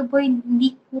Tito Boy,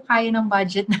 hindi po kaya ng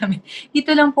budget namin.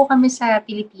 Dito lang po kami sa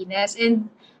Pilipinas. And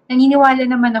naniniwala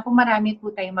naman ako marami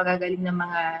po tayong magagaling na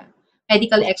mga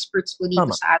medical experts po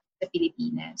dito sa atin sa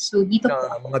Pilipinas. So dito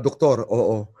po. Mga doktor,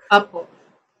 oo. Opo.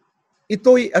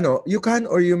 Ito'y, you can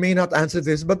or you may not answer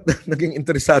this, but naging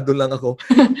interesado lang ako.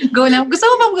 Go lang. Gusto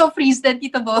mo bang go-freeze that,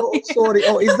 Tito Boy? Sorry.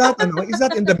 Is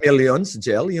that in the millions,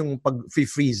 Jel, yung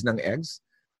pag-freeze ng eggs?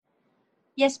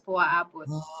 Yes po, aabot.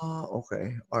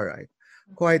 Okay. All right.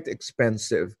 Quite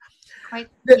expensive.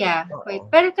 Quite, The- yeah, quite.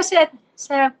 Oo. Pero kasi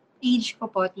sa age ko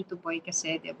po, Tito Boy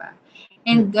kasi, di ba?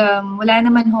 And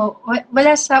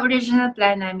wala sa original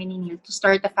plan namin ni Neil to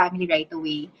start a family right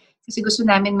away. Kasi gusto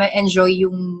namin ma-enjoy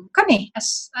yung kami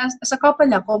as a couple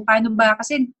lang. Kung paano ba,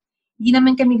 kasi hindi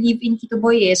naman kami live-in, Tito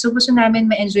Boy eh. So gusto namin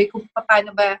ma-enjoy kung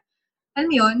paano ba, alam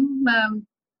mo yun,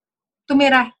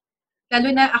 tumira. Lalo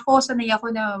na ako, sanay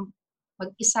ako na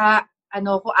mag-isa,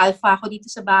 alpha ako dito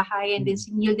sa bahay, and then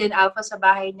si Neil din alpha sa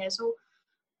bahay niya. So,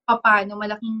 paano,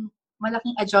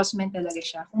 malaking adjustment talaga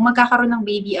siya. Kung magkakaroon ng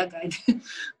baby agad,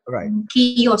 Right.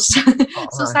 chaos.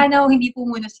 So, sana hindi po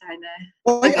muna sana.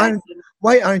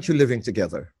 Why aren't you living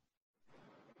together?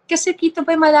 Kasi Tito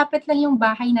Boy, malapit lang yung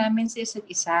bahay namin sa isa't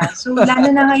isa. So, lalo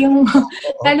na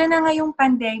ngayong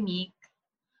pandemic,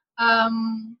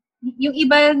 yung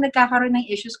iba nagkakaroon ng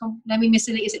issues kung namimiss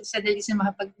sila isa't isa dahil isa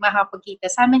makapagkita.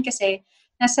 Sa amin kasi,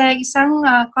 nasa isang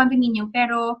condominium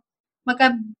pero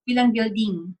magkabilang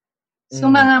building. So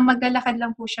maglalakad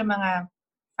lang po siya mga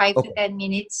 5 to 10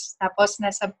 minutes. Tapos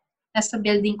nasa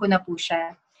building ko na po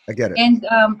siya. I get it. And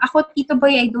ako, Tito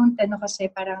Boy, I don't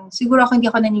kasi parang siguro hindi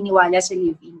ako naniniwala sa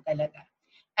live-in talaga.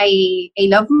 I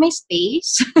love my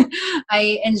space.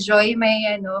 I enjoy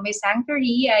my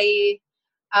sanctuary.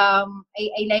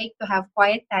 I like to have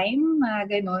quiet time,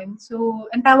 ganon. So,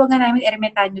 ang tawag nga namin,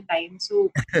 ermitanyo time. So,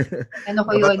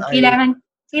 ko yun.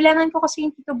 Kailangan ko kasi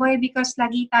yung Tito Boy because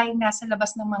lagi tayong nasa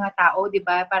labas ng mga tao, di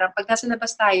ba? Parang pag nasa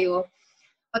labas tayo,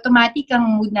 automatic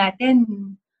ang mood natin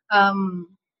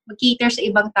mag-cater sa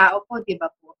ibang tao po, di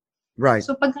ba po? Right.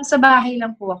 So, pag nasa bahay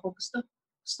lang po ako,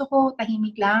 gusto ko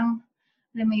tahimik lang.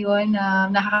 Alam mo yun,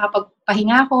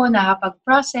 nakakapagpahinga ako,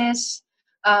 nakakapag-process.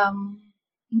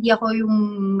 Hindi ako yung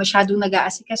masyadong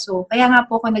nag-aasikaso. Kaya nga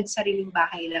po ako nagsariling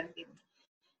bahay lang din.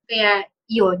 Kaya,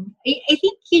 yun. I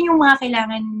think yun yung mga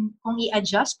kailangan kong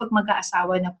i-adjust pag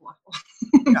mag-aasawa na po ako.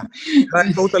 Yeah.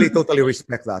 I totally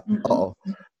respect that. Oo.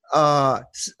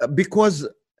 Because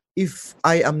if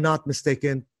I am not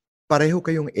mistaken, pareho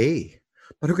kayong A.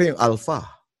 Pareho kayong alpha.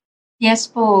 Yes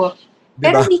po. Diba?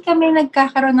 Pero hindi kami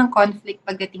nagkakaroon ng conflict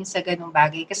pagdating sa ganung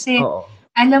bagay. Kasi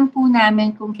alam po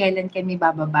namin kung kailan kami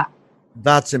bababa.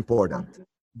 That's important.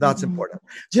 That's important.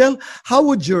 Jel, how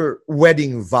would your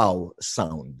wedding vow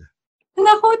sound?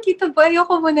 Naku, Tito Boy,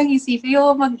 ayoko mo nang isipin.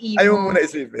 Ayoko mag-imo. Ayaw mo na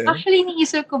isipin? Actually,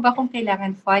 iniisip ko ba kung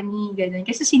kailangan funny, gano'n.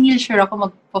 Kasi si Neil sure ako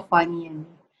magpa-funny yan.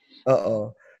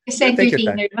 Oo. Kasi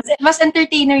entertainer. Mas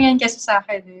entertainer yan kasi sa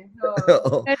akin. Eh. So,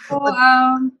 pero,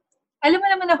 alam mo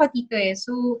naman ako, Tito eh.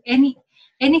 So,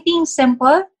 anything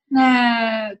simple na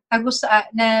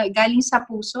na galing sa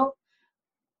puso,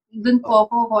 doon po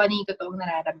ako kung ano yung totoong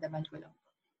nararamdaman ko lang.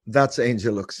 That's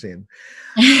Angel Locsin.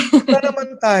 Para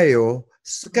naman tayo,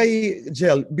 kay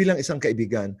Jel, bilang isang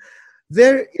kaibigan,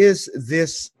 there is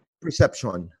this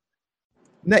perception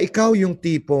na ikaw yung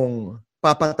tipong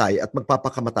papatay at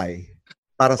magpapakamatay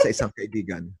para sa isang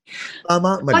kaibigan.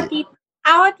 Tama? Mali?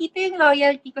 Tito, yung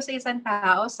loyalty ko sa isang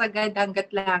tao, sagad hanggat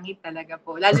langit talaga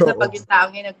po. Lalo na pag yung tao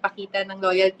yung nagpakita ng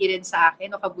loyalty rin sa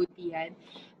akin o kabutihan.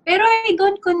 Pero I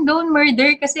don't condone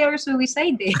murder kasi or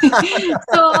suicide eh.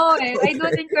 So, I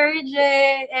don't encourage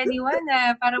anyone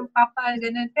na parang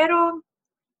ganun. Pero,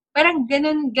 parang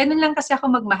ganun lang kasi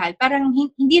ako magmahal. Parang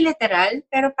hindi literal,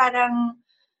 pero parang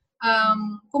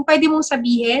kung pwede mong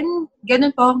sabihin,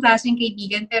 ganun po akong klaseng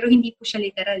kaibigan, pero hindi po siya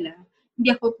literal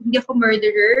Hindi ako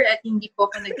murderer at hindi po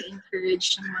ako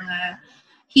nag-encourage ng mga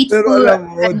hateful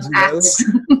acts.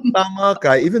 Tama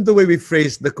ka. Even the way we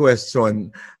phrased the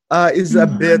question is a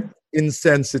bit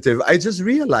insensitive. I just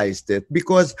realized it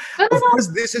because, of course,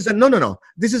 this is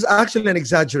This is actually an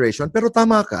exaggeration. Pero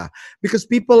tama ka. Because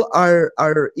people are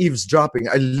eavesdropping,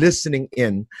 are listening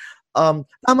in.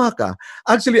 Tama ka.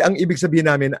 Actually, ang ibig sabihin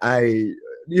namin ay,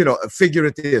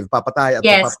 figurative, papatay at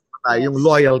papatay, yung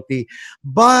loyalty.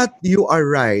 But you are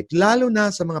right. Lalo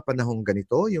na sa mga panahong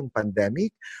ganito, yung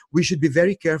pandemic, we should be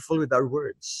very careful with our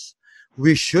words.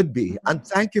 We should be. And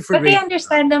thank you for But I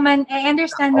understand naman,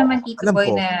 Tito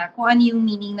Boy, na kung ano yung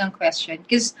meaning ng question.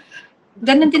 Because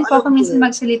ganun din po ako minsan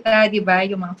magsalita, di ba?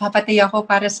 Yung mga papatay ako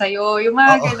para sa'yo. Yung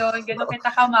mga ganun kita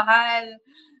kamahal.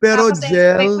 Pero tapos,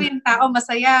 Jel, ko yung tao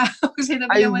masaya.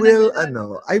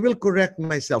 I will correct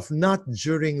myself, not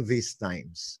during these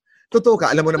times. Totoo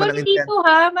ka, alam mo naman ang intent.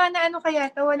 Hindi po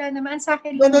kaya to, wala naman. Sa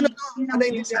akin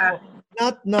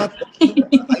No. Not.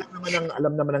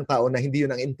 alam naman ng tao na hindi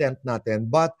yun ang intent natin.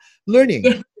 But learning.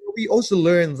 Yeah. We also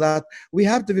learn that we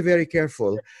have to be very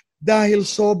careful dahil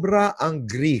sobra ang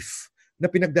grief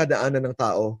na pinagdadaanan ng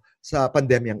tao sa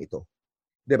pandemyang ito.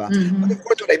 Diba? But of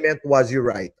course, what I meant was, you're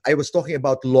right. I was talking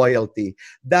about loyalty.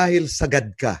 Dahil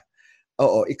sagad ka.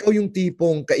 Oo, ikaw yung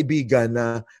tipong kaibigan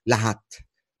na lahat.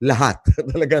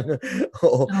 Talagang,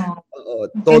 oo. Oo.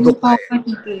 Todo Ganun po ako,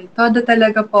 Tito. Todo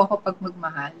talaga po ako pag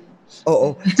magmahal.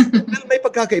 Oo. Well, may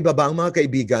pagkakaiba ba ang mga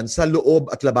kaibigan sa loob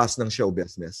at labas ng show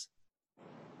business?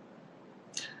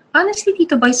 Honestly,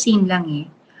 Tito Boy, same lang eh.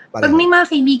 Pag may mga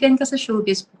kaibigan ka sa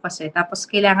showbiz po kasi, tapos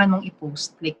kailangan mong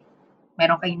i-post, like,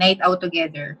 meron kayong night out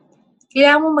together,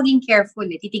 kailangan mong maging careful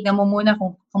eh. Titignan mo muna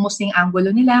kung kamusta yung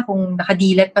angulo nila, kung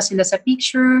nakadilat pa sila sa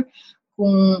picture,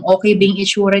 kung okay ba yung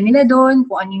itsura nila doon,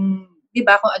 kung anong, di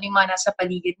ba, kung ano yung mga nasa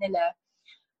paligid nila.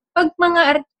 Pag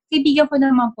mga kaibigan ko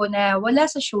naman po na wala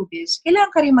sa showbiz,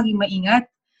 kailangan ka rin maging maingat.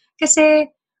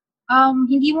 Kasi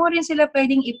hindi mo rin sila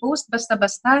pwedeng i-post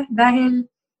basta-basta dahil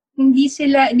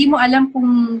hindi mo alam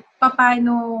kung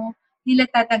paano nila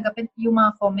tatanggapin yung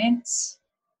mga comments,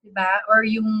 diba? Or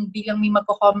yung biglang may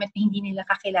magko-comment na hindi nila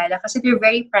kakilala kasi they're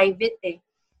very private eh.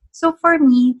 So for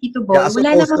me, Tito Boy,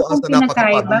 wala naman kung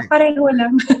pinagkaiba, pareho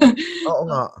lang. Oo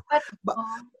nga.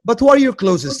 But who are your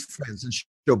closest friends in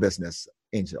show business,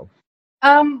 Angel?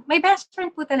 My best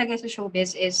friend po talaga sa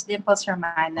showbiz is Dimples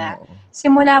Romana.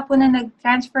 Simula po na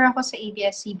nag-transfer ako sa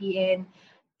ABS-CBN,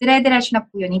 dire-diretso na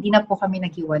po yun, hindi na po kami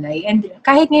naghiwalay. And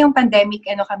kahit ngayong pandemic,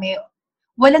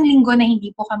 walang linggo na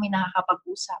hindi po kami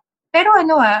nakakapag-usap. Pero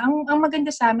ang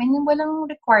maganda sa amin, yung walang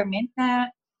requirement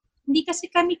na hindi kasi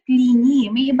kami clingy.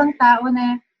 May ibang tao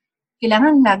na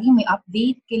kailangan laging may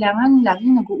update, kailangan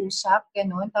laging nag-uusap,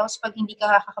 gano'n. Tapos pag hindi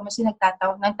ka kakamusta,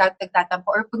 nagtatampo,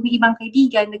 or pag may ibang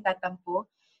kaibigan, nagtatampo,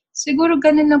 siguro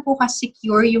ganun lang po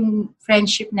ka-secure yung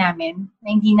friendship namin,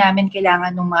 na hindi namin kailangan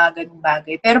ng mga ganung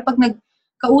bagay. Pero pag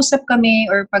nagkausap kami,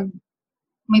 or pag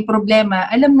may problema,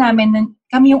 alam namin na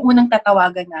kami yung unang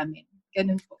tatawagan namin.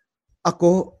 Ganun po.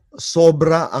 Ako,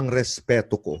 sobra ang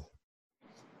respeto ko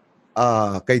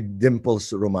kay Dimples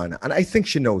Romana. And I think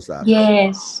she knows that.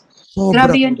 Yes. Sobra.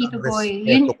 Grabe yun, Tito Boy.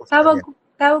 Yun,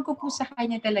 tawag ko po sa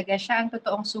kanya talaga. Siya ang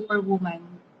totoong superwoman.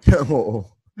 Oo.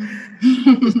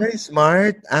 She's very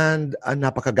smart and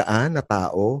napakagaan na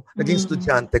tao. Naging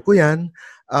estudyante ko yan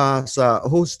sa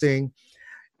hosting.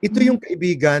 Ito yung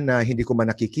kaibigan na hindi ko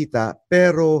man nakikita,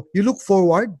 pero you look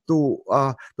forward to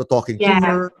talking to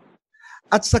her.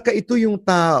 At saka ito yung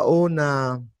tao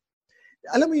na,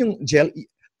 alam mo yung Jel,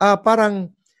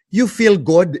 parang you feel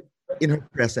good in her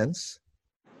presence.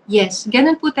 Yes,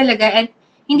 ganun po talaga. And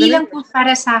hindi lang po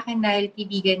para sa akin dahil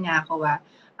kaibigan niya ako.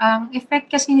 Ang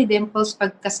effect kasi ni Dimples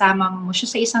pag kasama mo siya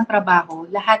sa isang trabaho,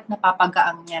 lahat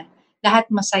napapagaang niya. Lahat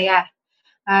masaya.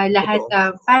 Lahat,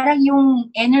 parang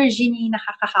yung energy niya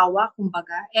nakakahawa,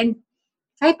 kumbaga. And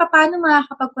kahit pa paano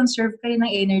makakapag-conserve ka rin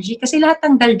ng energy kasi lahat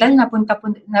ng daldal napunta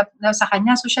na sa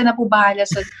kanya. So siya na po bahala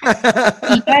sa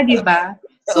ika, di ba?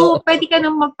 So, pwede ka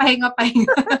nang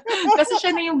magpahinga-pahinga. Kasi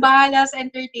siya na yung bahala sa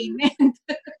entertainment.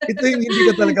 Ito yung hindi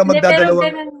ka talaga magdadalawang.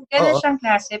 Pero ganun siyang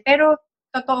klase. Pero,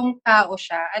 totoong tao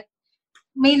siya. At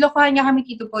may lokohan niya kami,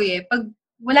 Tito Boy, pag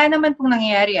wala naman pong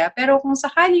nangyayari, pero kung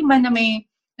sakali man na may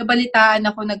nabalitaan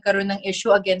ako nagkaroon ng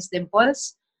issue against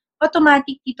Dimples,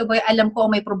 automatic, Tito Boy, alam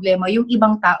ko may problema yung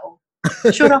ibang tao.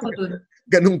 Sure ako dun.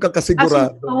 Ganun ka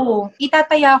kasigurado.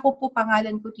 Itataya ko po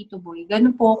pangalan ko, Tito Boy.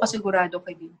 Ganun po ako kasigurado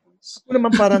kay Dimples. Ako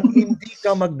naman parang hindi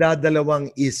ka magdadalawang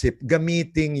isip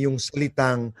gamiting yung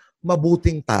salitang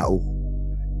mabuting tao.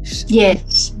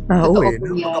 Yes. Tao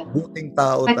mabuting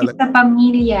tao pati talaga. Sa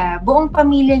pamilya. Buong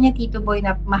pamilya niya, Tito Boy,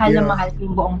 na mahal na mahal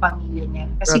yung buong pamilya niya.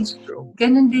 Kasi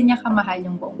ganun din niya kamahal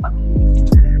yung buong pamilya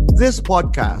niya. This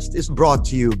podcast is brought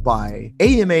to you by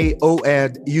AMA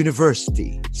OED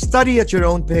University. Study at your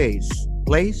own pace,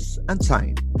 place, and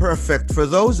time. Perfect for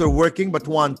those who are working but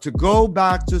want to go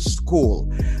back to school.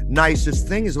 Nicest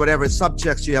thing is whatever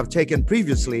subjects you have taken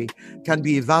previously can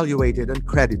be evaluated and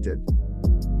credited.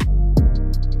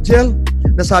 Jill,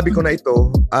 nasabi ko na ito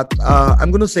at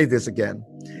I'm going to say this again.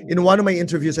 In one of my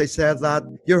interviews, I said that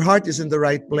your heart is in the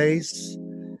right place.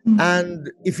 And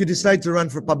if you decide to run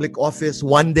for public office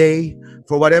one day,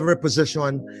 for whatever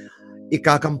position,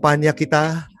 ikakampanya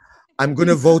kita, I'm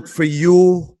gonna vote for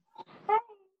you.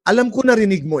 Alam ko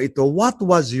narinig mo ito. What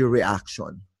was your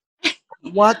reaction?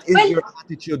 What is your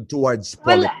attitude towards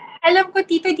politics? Alam ko,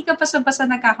 Tito, hindi ka basta-basta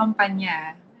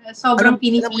nagkakampanya. Sobrang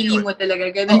pinipili mo talaga.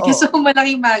 Ganun. Kasi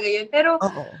malaking bagay yun. Pero,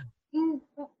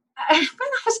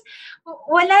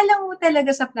 wala lang mo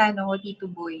talaga sa plano ko, Tito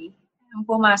Boy, ang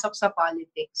pumasok sa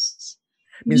politics.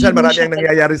 Minsan marami ang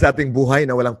nangyayari sa ating buhay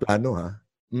na walang plano, ha?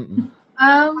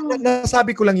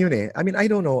 Nasabi ko lang yun eh. I mean, I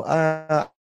don't know.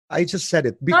 I just said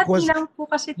it because... Not lang po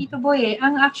kasi, Tito Boy eh.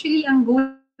 Ang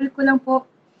goal ko lang po,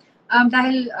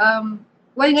 dahil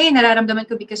well, ngayon nararamdaman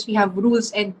ko because we have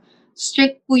rules and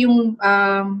strict po yung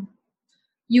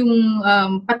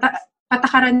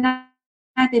patakaran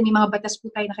natin. May mga batas po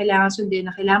tayo na kailangan sundin,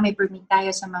 na kailangan may permit tayo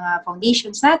sa mga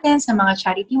foundations natin, sa mga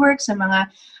charity work, sa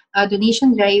mga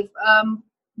donation drive.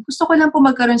 Gusto ko lang po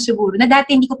magkaroon siguro, na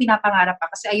dati hindi ko pinapangarap pa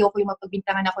kasi ayoko yung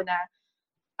mapagbintangan ako na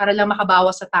para lang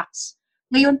makabawas sa tax.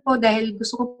 Ngayon po, dahil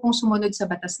gusto ko pong sumunod sa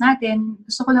batas natin,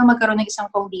 gusto ko lang magkaroon ng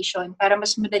isang foundation para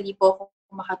mas madali po ako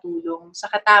makatulong.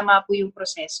 Saka tama po yung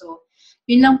proseso.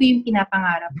 Yun lang po yung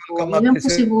pinapangarap ko. Yun lang po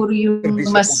siguro yung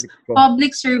mas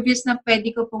public service na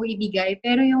pwede ko pong ibigay.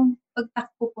 Pero yung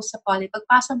pagtakbo po sa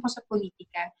pagpasok po sa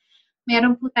politika,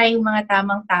 meron po tayong mga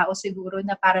tamang tao siguro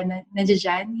na para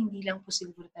nandiyan, hindi lang po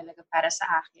siguro talaga para sa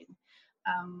akin.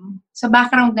 Sa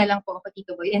background na lang po ako,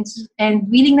 Tito Boy. And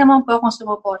willing naman po akong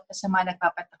sumuporta sa mga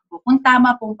nagpapatakbo. Kung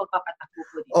tama pong pagpapatakbo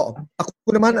po dito. Oo. Ako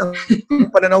naman, ang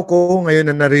pananaw ko ngayon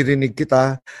na naririnig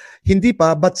kita, hindi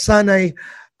pa, but sana'y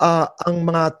ang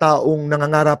mga taong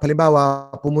nangangarap, halimbawa,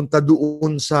 pumunta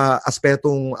doon sa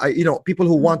aspetong, people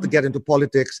who want to get into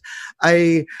politics,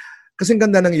 ay kasing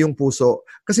ganda ng iyong puso.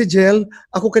 Kasi Jel,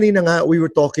 ako kanina nga, we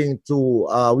were talking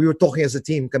as a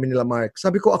team, kami nila Mark.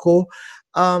 Sabi ko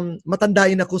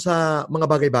matandain ako sa mga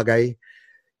bagay-bagay.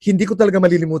 Hindi ko talaga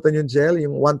malilimutan yung Jel.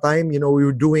 Yung one time, we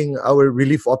were doing our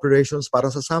relief operations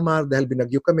para sa Samar dahil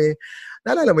binagyo kami.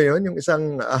 Naalala mo yun? Yung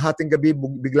isang hating gabi,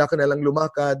 bigla ka nalang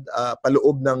lumakad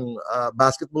paloob ng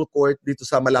basketball court dito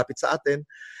sa malapit sa atin.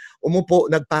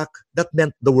 Umupo, nagpack. That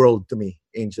meant the world to me,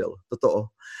 Angel. Totoo.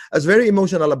 I was very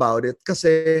emotional about it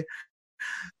kasi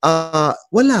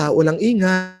walang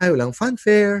ingay, walang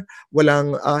fanfare,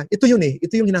 ito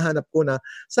yung hinahanap ko na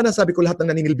sana sabi ko lahat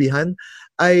ng naninilbihan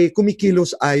ay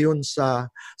kumikilos ayon sa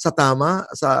tama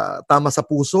sa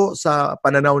puso, sa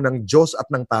pananaw ng Diyos at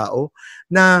ng tao,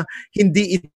 na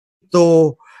hindi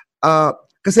ito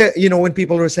kasi when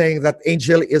people were saying that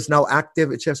Angel is now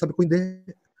active, sabi ko hindi,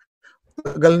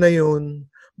 tagal na yun,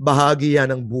 bahagi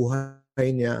yan ng buhay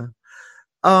niya.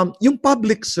 Yung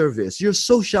public service, your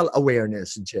social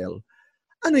awareness, Jel,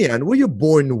 ano yan? Were you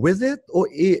born with it? Or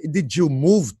did you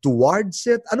move towards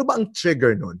it? Ano ba ang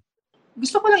trigger nun?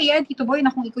 Gusto ko lang i-add, Tito Boy, na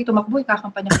kung ikaw tumakbo,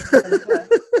 ikakampanya ko talaga.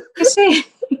 Kasi,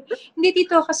 hindi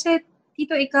Tito,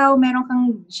 Tito, ikaw, meron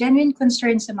kang genuine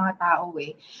concern sa mga tao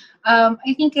eh.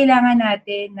 I think kailangan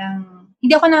natin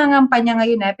hindi ako nangangampanya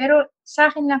ngayon pero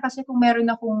sa akin lang kasi kung meron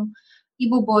akong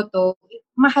iboboto,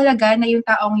 mahalaga na yung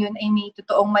taong yun ay may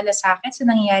totoong malasakit sa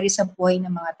nangyayari sa buhay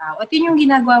ng mga tao. At yun yung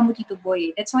ginagawa mo, Tito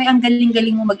Boy. That's why ang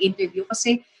galing-galing mo mag-interview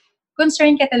kasi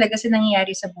concerned ka talaga sa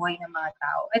nangyayari sa buhay ng mga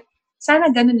tao. At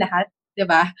sana ganun lahat, di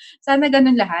ba? Sana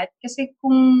ganun lahat. Kasi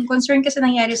kung concerned ka sa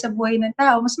nangyayari sa buhay ng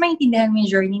tao, mas maintindihan mo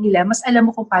yung journey nila, mas alam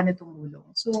mo kung paano tumulong.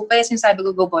 So, kaya sinasabi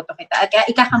ko, boboto kita. At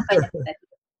ikakampanya kita.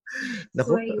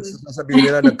 Naku,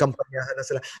 sasabihin nila, nagkampanyahan na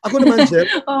sila. Ako naman, Jel.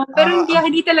 Pero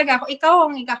hindi talaga ako. Ikaw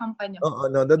ang ikakampanya.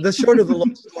 No. The short of the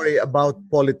long story about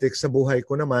politics sa buhay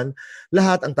ko naman,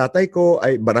 lahat, ang tatay ko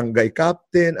ay barangay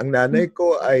captain, ang nanay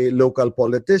ko ay local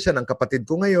politician, ang kapatid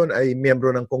ko ngayon ay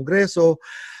miyembro ng kongreso.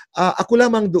 Ako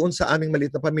lamang doon sa aming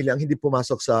maliit na pamilya ang hindi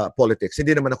pumasok sa politics.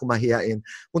 Hindi naman ako mahihain.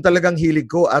 Kung talagang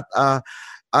hilig ko at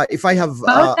if I have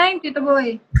about time, Tito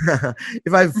Boy.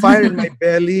 If I have fire in my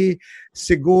belly,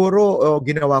 siguro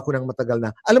ginawa ko ng matagal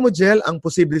na. Alam mo, Jel, ang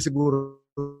posible siguro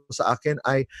sa akin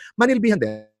ay manilbihan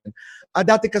din.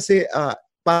 Dati kasi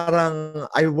parang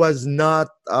I was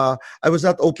not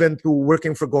open to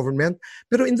working for government,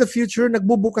 pero in the future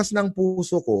nagbubukas ng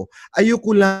puso ko.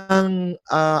 Ayoko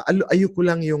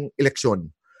lang yung eleksyon.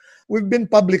 We've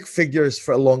been public figures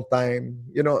for a long time.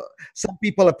 Some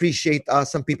people appreciate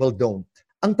us, some people don't.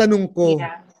 Ang tanong ko,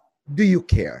 do you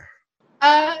care?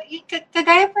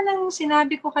 Kagaya pa ng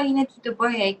sinabi ko kanina, Tito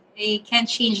Boy, I can't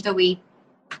change the way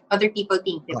other people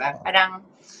think, di ba? Parang,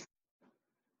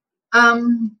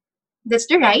 that's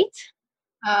the right.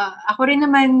 Ako rin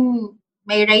naman,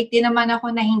 may right din naman ako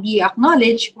na hindi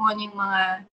acknowledge kung ano yung mga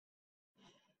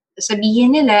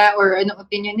sabihin nila or anong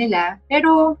opinion nila.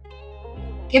 Pero,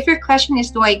 if your question is,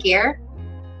 do I care?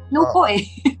 No po eh.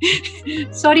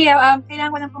 Sorry, kailangan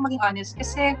ko lang po maging honest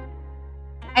kasi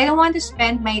I don't want to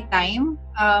spend my time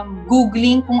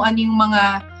Googling kung ano yung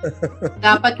mga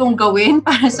dapat kong gawin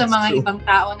para sa mga ibang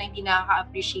tao na hindi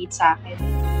nakaka-appreciate sa akin.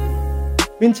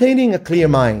 Maintaining a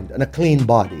clear mind and a clean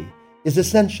body is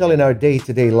essential in our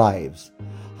day-to-day lives.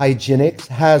 Hygienix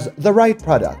has the right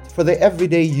product for the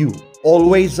everyday you.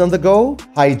 Always on the go,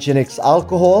 Hygienix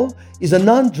Alcohol is a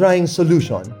non-drying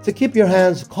solution to keep your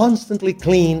hands constantly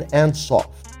clean and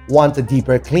soft. Want a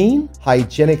deeper clean?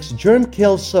 Hygienics Germ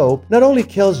Kill Soap not only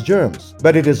kills germs,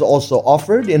 but it is also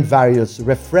offered in various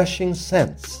refreshing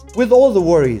scents. With all the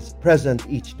worries present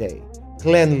each day,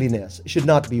 cleanliness should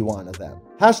not be one of them.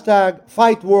 Hashtag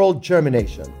Fight World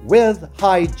Germination with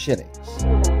Hygienics.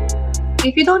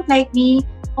 If you don't like me,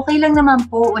 okay lang naman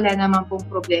po, wala naman pong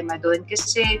problema doon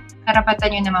kasi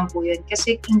karapatan nyo naman po yun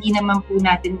kasi hindi naman po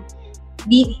natin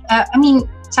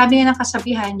sabi nga ng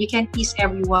kasabihan, you can't please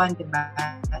everyone, diba?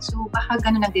 So baka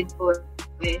gano'n lang din po,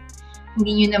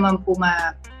 hindi nyo naman po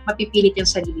mapipilit yung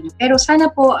sarili nyo. Pero sana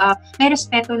po, may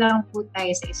respeto lang po tayo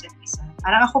sa isa't isa.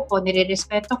 Parang ako po,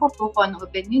 nire-respeto ko po kung anong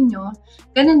opinion nyo,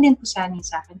 ganun din po sana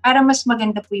sa akin. Para mas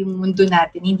maganda po yung mundo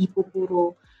natin, hindi po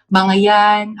puro mga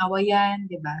yan, awayan,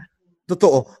 diba?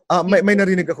 Totoo. May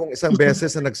narinig akong isang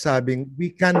beses na nagsabing, we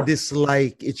can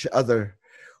dislike each other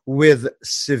with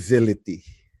civility.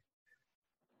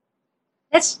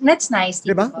 That's nice.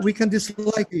 Diba? We can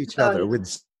dislike each other with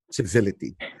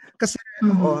civility. Kasi,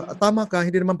 tama ka,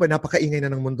 hindi naman pa napakaingay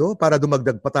na ng mundo para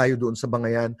dumagdag pa tayo doon sa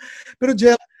bangayan. Pero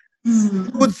Jel,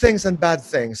 good things and bad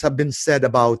things have been said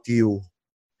about you.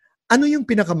 Ano yung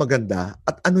pinakamaganda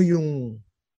at ano yung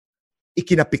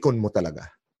ikinapikon mo talaga?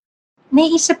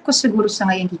 Naisip ko siguro sa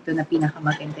ngayon dito na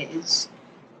pinakamaganda is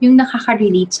yung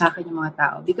nakaka-relate sa akin yung mga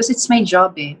tao. Because it's my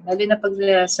job Lalo na pag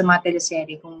sa mga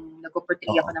teleserye, kung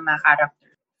nag-portray ako ng mga character.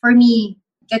 For me,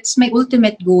 that's my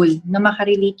ultimate goal, na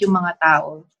makarelate yung mga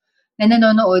tao na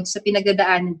nanonood sa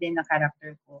pinagdadaanan din ng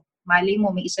character ko. Malay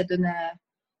mo, may isa doon na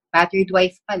battered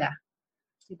wife pala.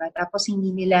 Diba? Tapos hindi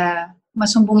nila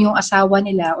masumbong yung asawa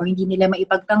nila o hindi nila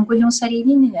maipagtanggol yung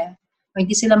sarili nila o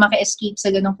hindi sila maka-escape sa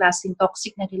ganong klaseng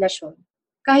toxic na relasyon.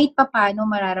 Kahit papano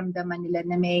mararamdaman nila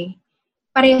na may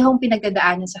parehong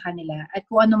pinagdadaanan sa kanila at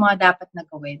kung ano mga dapat na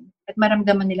gawin at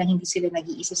maramdaman nilang hindi sila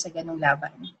nag-iisa sa ganong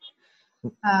laban.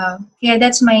 Kaya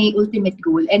that's my ultimate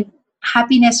goal. And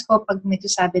happiness ko pag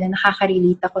nagsasabi na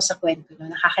nakaka-relate ako sa kwento,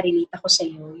 nakaka-relate ako sa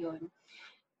iyo,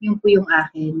 yun po yung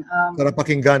akin. Sarap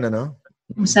pakinggan, ano?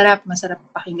 Masarap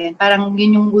pakinggan. Parang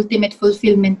yun yung ultimate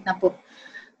fulfillment na po.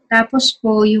 Tapos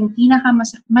po, yung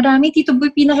marami, Tito Boy,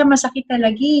 pinakamasakit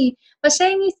talaga Basta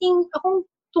anything, akong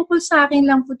tungkol sa akin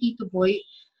lang po, Tito Boy,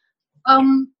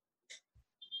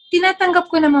 tinatanggap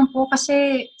ko naman po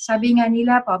kasi sabi nga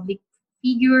nila, public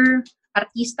figure,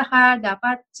 artista ka,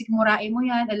 dapat sigmurain mo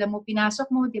yan, alam mo,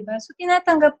 pinasok mo, diba? So,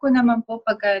 tinatanggap ko naman po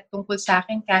pag tungkol sa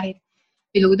akin kahit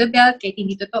below the belt, kahit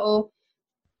hindi totoo.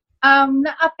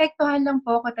 Naapektuhan lang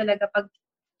po ako talaga pag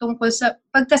tungkol sa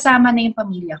pagkasama na yung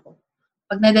pamilya ko.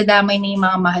 Pag nadadamay na yung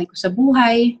mga mahal ko sa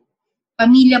buhay,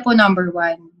 pamilya po number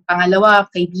 1. Pangalawa,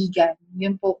 kaibigan.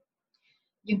 Yun po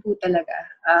talaga.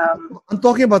 I'm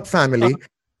talking about family.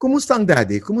 Kumusta ang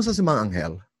daddy? Kumusta si Mang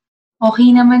Angel?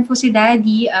 Okay naman po si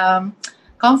daddy.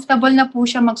 Comfortable na po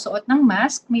siya magsuot ng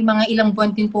mask. May mga ilang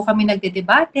buwan din po kami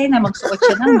nagdedebate na magsuot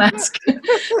siya ng mask.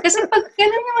 Kasi pag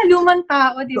ganun yung lumang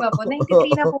tao, di ba po?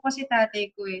 93 na po kasi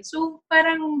tatay ko So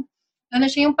parang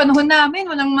siya yung panahon namin,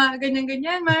 walang mga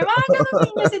ganyan-ganyan. Mga ganun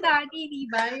din niya si daddy, di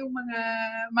ba? Yung mga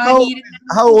hirit na.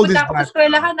 How old is that? Punta ako sa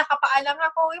eskwelahan, nakapaalang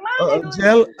ako. Yung mga ganun.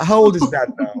 Jel, how old is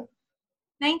that now?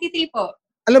 93 po.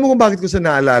 Alam mo kung bakit ko siya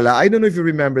naalala? I don't know if you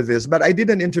remember this, but I did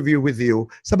an interview with you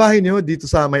sa bahay niyo dito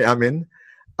sa may amin.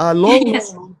 Long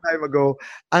time ago.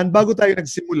 And bago tayo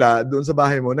nagsimula doon sa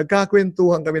bahay mo,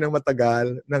 nagkakwentuhan kami ng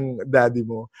matagal ng daddy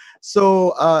mo.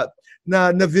 So,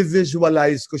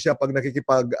 na-visualize ko siya pag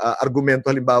nakikipag-argumento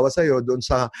halimbawa sa'yo doon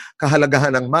sa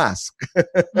kahalagahan ng mask.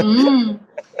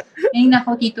 Ay,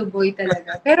 nako, Tito Boy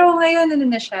talaga. Pero ngayon,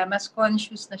 na siya, mas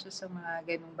conscious na siya sa mga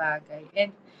ganung bagay.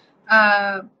 And,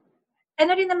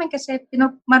 rin naman kasi,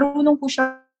 marunong po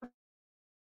siya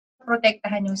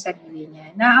protektahan yung sarili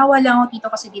niya. Naawa lang ako, Tito,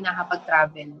 kasi di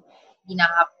nakapag-travel. Hindi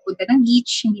nakakapunta ng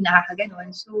beach, hindi nakakaganon.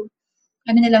 So,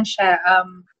 na lang siya,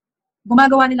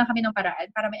 gumagawa nilang kami ng paraan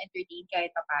para ma-entertain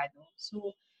kahit paano. So,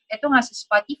 eto nga sa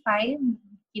Spotify,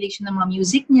 kilig siya ng mga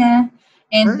music niya.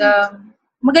 And,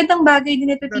 magandang bagay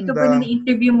din ito, Tito, po na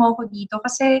interview mo ako dito.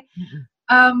 Kasi,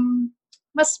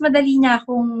 mas madali niya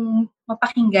akong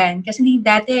mapakinggan. Kasi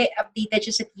dati, updated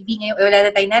siya sa TV. Ngayon, wala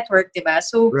na tayong network, diba?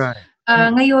 So,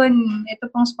 ngayon, ito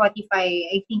pong Spotify,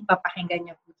 I think papakinggan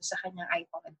niya po sa kanyang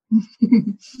iPod.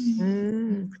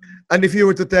 And if you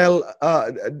were to tell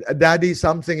Daddy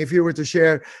something, if you were to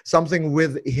share something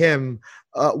with him,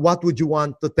 what would you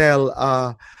want to tell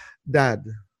Dad?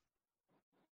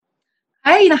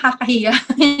 Ay, nakakahiya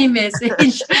yung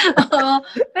message.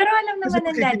 Pero alam naman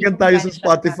ng daddy. Kasi tayo sa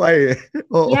Spotify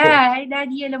Yeah,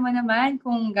 daddy, alam mo naman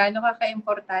kung gaano ka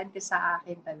ka-importante sa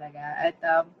akin talaga. At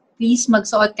please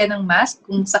magsuot ka ng mask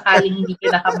kung sakaling hindi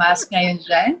ka naka-mask ngayon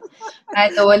dyan.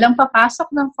 At walang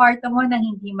papasok ng kwarto mo nang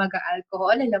hindi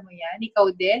mag-alcohol. Alam mo yan, ikaw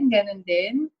din, ganun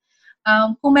din.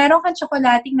 Kung meron kang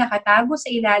tsokolating nakatago sa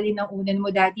ilalim ng unan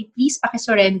mo, Daddy, please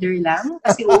pakisurrender lang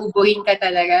kasi uubuhin ka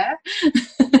talaga.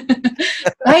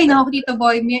 Ay, naku, Tito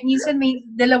Boy, minsan may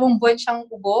 2 buwan siyang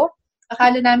ubo.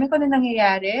 Akala namin kung ano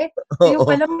nangyayari. Yung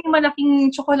pala may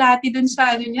malaking tsokolate dun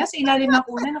sa niya, sa ilalim ng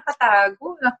unan,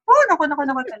 nakatago. Naku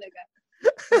talaga.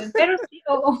 Pero,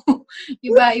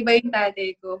 iba yung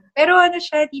tatay ko. Pero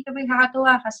siya, Tito Boy,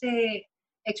 kakatuwa kasi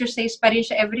exercise pa rin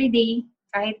siya everyday,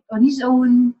 kahit on his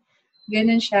own.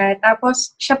 Ganun siya.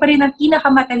 Tapos, siya pa rin ang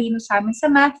pinakamatalino sa amin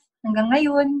sa math hanggang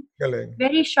ngayon. Galing.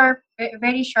 Very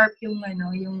sharp yung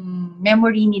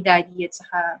memory ni Daddy at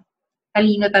saka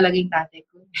talino talaga yung tatay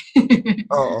ko.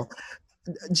 Oo.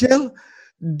 Jill,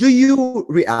 do you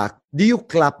react? Do you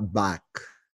clap back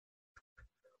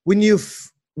when your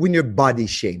body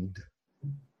shamed?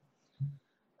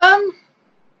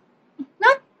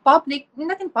 Not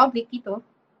in public, Tito.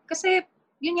 Kasi,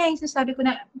 yun nga yung sinasabi ko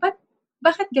na,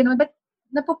 bakit ganun? Ba't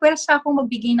napupwersa akong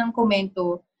magbigay ng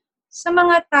komento sa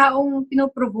mga taong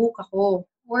pinoprovoke ako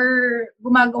or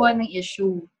gumagawa ng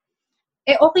issue?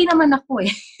 Okay naman ako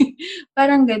eh.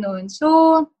 Parang ganun.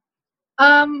 So,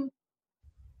 parang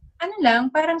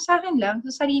sa akin lang,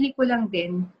 sa sarili ko lang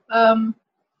din,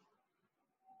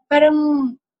 parang,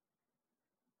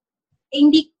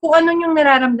 hindi ko ano yung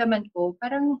nararamdaman ko,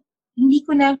 parang hindi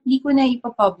ko na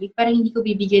ipa-public, parang hindi ko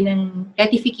bibigyan ng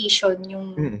gratification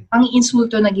yung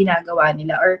pang-insulto na ginagawa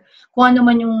nila or kung ano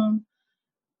man yung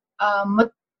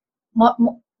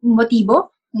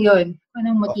motibo. Yun.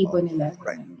 Anong motibo nila.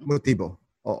 Right. Motibo.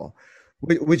 Oo.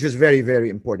 Which is very,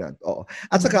 very important. Oo.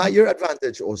 At saka, your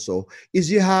advantage also is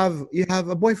you have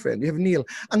a boyfriend. You have Neil.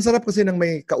 Ang sarap kasi ng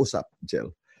may kausap,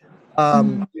 Jill.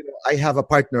 I have a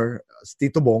partner,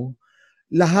 Tito Bong.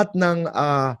 Lahat ng,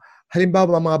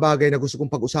 halimbawa, mga bagay na gusto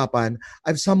kong pag-usapan,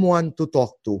 I have someone to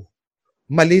talk to.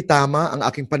 Mali, tama ang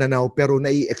aking pananaw, pero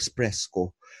nai-express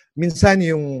ko. Minsan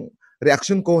yung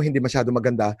reaction ko hindi masyado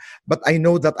maganda, but I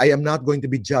know that I am not going to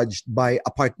be judged by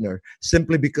a partner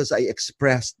simply because I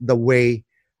expressed the way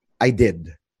I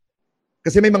did.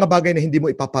 Kasi may mga bagay na hindi mo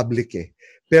ipapublic eh.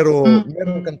 Pero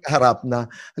meron kang kaharap na,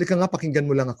 halika nga, pakinggan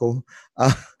mo lang ako.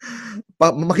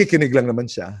 Makikinig lang naman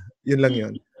siya. Yun lang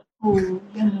yun. Oo,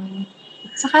 ganun.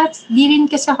 Saka, di rin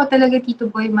kasi ako talaga, Tito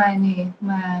Boy,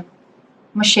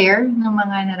 ma-share ng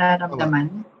mga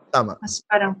nararamdaman. Tama. Mas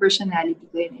parang personality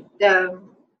ko yun.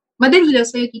 Madali lang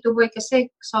sa'yo, Tito Boy, kasi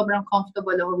sobrang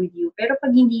comfortable ako with you. Pero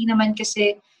pag hindi naman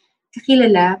kasi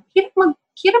kakilala,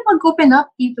 hirap mag-open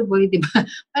up, Tito Boy, di ba?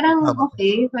 Parang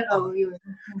okay, pero yun.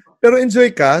 Pero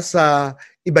enjoy ka sa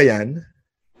iba yan?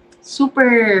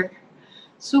 Super.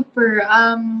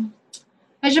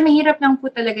 Medyo mahirap lang po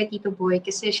talaga, Tito Boy,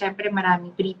 kasi syempre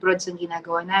maraming pre-prods ang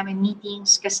ginagawa namin,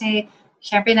 meetings, kasi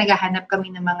syempre naghahanap kami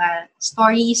ng mga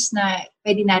stories na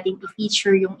pwede natin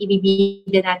i-feature, yung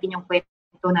ibibida natin yung kwento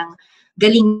ng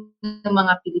galing ng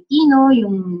mga Pilipino,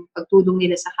 yung pagtulong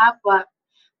nila sa kapwa.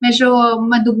 Medyo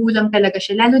madugo lang talaga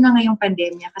siya, lalo na ngayong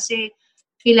pandemya, kasi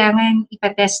kailangan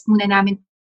ipatest muna namin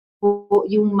po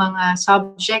yung mga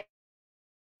subjects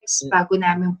bago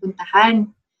namin puntahan.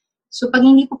 So pag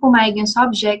hindi po pumayag yung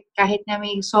subject, kahit na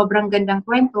may sobrang gandang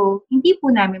kwento, hindi po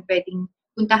namin pwedeng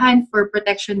puntahan for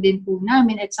protection din po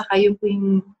namin, at saka yun po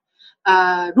yung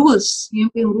rules. Yun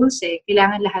po yung rules eh.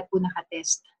 Kailangan lahat po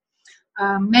nakatest.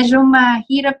 Medyo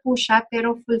mahirap po siya,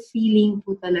 pero fulfilling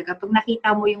po talaga. Pag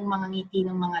nakita mo yung mga ngiti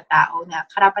ng mga tao na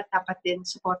karapat-dapat din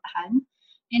suportahan.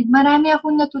 And marami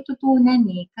akong natututunan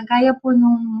eh. Kagaya po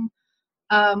nung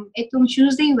itong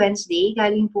Tuesday, Wednesday,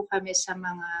 galing po kami sa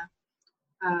mga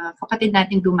kapatid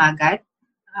natin dumagat.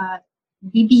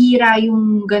 Bibihira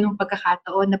yung ganong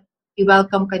pagkakataon na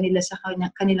i-welcome kanila sa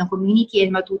kanilang community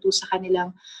and matuto sa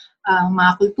kanilang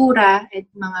mga kultura at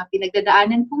mga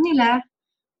pinagdadaanan po nila.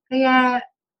 Kaya,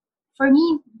 for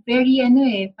me, very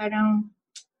parang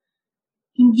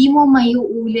hindi mo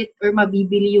maiuulit or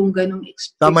mabibili yung ganong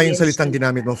experience. Tama yung salitang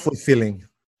ginamit mo, fulfilling.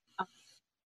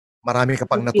 Marami ka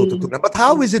pang natututunan. But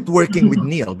how is it working with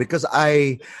Neil? Because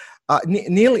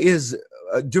Neil is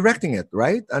directing it,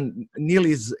 right? And Neil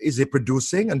is he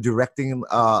producing and directing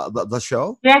the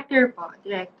show? Director po,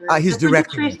 director. He's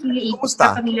directing.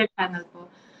 Kumusta? Sa Familiar Channel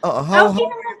po. Okay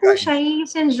naman po siya.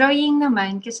 He's enjoying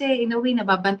naman kasi in a way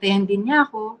nababantayan din niya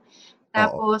ako.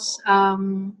 Tapos,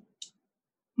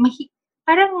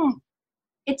 parang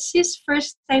it's his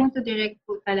first time to direct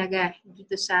po talaga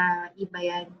dito sa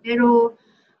Ibayan. Pero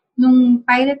nung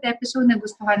pilot episode,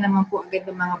 nagustuhan naman po agad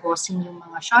ng mga bossing yung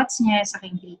mga shots niya sa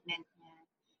aking treatment niya.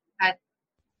 At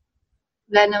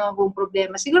wala naman pong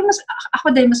problema. Siguro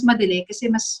ako din mas madali kasi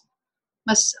mas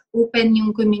open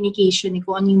yung communication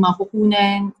kung ano yung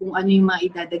makukunan, kung ano yung mga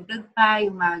idadagdag pa,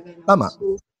 yung mga ganun. Tama.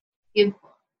 So, yun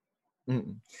po.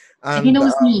 And he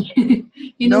knows me.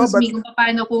 He knows me kung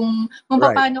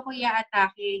right. paano ko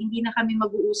i-atake. Hindi na kami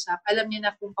mag-uusap. Alam niya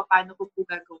na kung paano ko po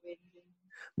gagawin.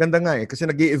 Ganda nga kasi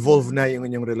nag-i-evolve na yung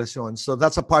inyong relasyon. So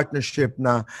that's a partnership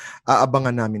na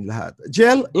aabangan namin lahat.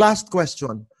 Jel, last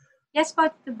question. Yes, po,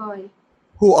 Tito Boy.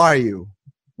 Who are you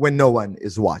when no one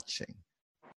is watching?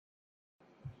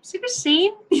 Siguro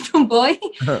same, Tito Boy.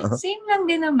 Same lang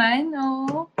din naman,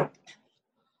 no?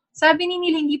 Sabi ni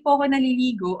Neil, hindi po ako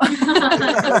naliligo.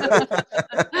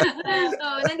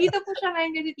 Nandito po siya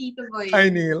ngayon kasi Tito Boy. Hi,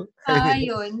 Neil.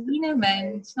 Ayun, hindi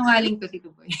naman. Sinungaling to,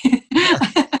 Tito Boy.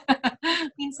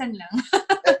 Minsan lang.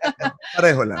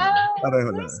 Pareho lang.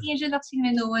 Si Angel Locsin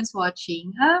when no one's watching.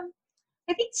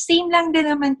 I think same lang din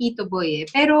naman, Tito Boy.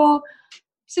 Pero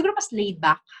siguro mas laid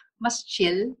back, mas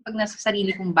chill pag nasa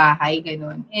sarili kong bahay,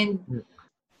 ganun. And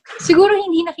siguro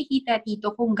hindi nakikita,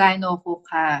 Tito, kung gaano ako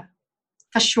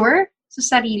ka-sure sa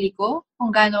sarili ko,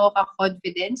 kung gaano ako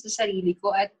ka-confident sa sarili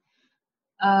ko, at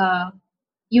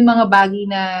yung mga bagay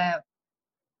na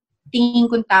tingin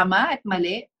kong tama at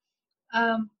mali,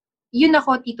 yun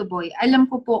ako, Tito Boy. Alam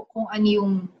ko po kung ano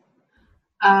yung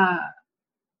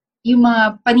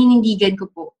mga paninindigan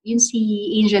ko po. Yun si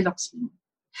Angel Locsin.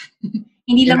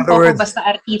 Hindi lang po ako basta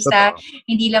artista,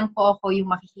 hindi lang po ako yung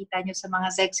makikita nyo sa mga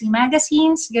sexy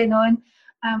magazines, ganon.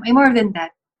 I'm more than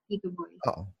that, Tito Boy.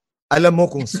 Oo. Alam mo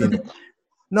kung sino.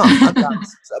 No,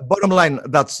 bottom line,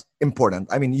 that's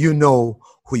important. I mean, you know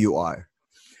who you are.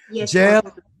 Yes, Jel,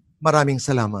 maraming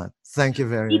salamat. Thank you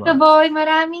very Tito much. Boy,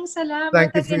 maraming salamat.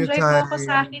 Thank you for your Nag-enjoy time. po ako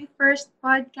sa akin first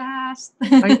podcast.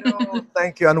 I know.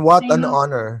 Thank you. And what an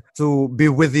honor to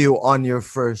be with you on your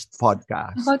first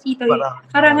podcast. Ako, Tito.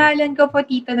 Karangalan ko po,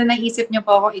 Tito, na naisip niyo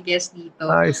po ako i-guest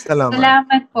dito. Ay, salamat.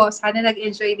 Salamat po. Sana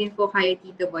nag-enjoy din po kayo,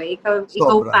 Tito Boy. Ikaw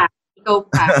pa.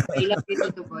 I love you,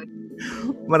 Tito Boy.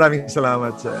 Maraming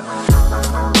salamat, sir.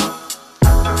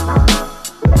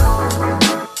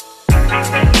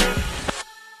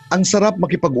 Ang sarap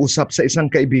makipag-usap sa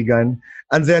isang kaibigan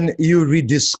and then you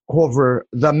rediscover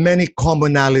the many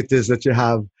commonalities that you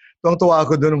have. Tuwang-tuwa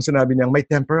ako doon nung sinabi niyang, may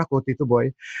temper ako, Tito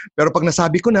Boy. Pero pag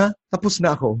nasabi ko na, tapos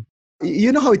na ako.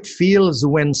 You know how it feels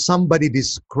when somebody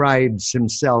describes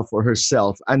himself or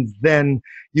herself and then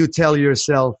you tell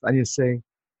yourself and you say,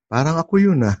 parang ako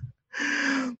yun ah.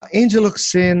 Angel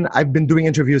Locsin, I've been doing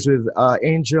interviews with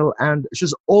Angel and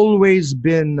she's always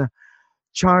been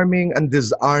charming and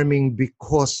disarming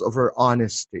because of her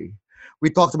honesty.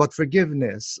 We talked about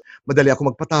forgiveness. Madali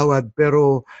ako magpatawad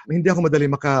pero hindi ako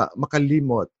madali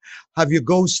makalimot. Have you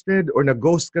ghosted or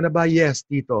nag-ghost ka na ba? Yes,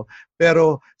 Tito.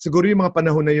 Pero siguro yung mga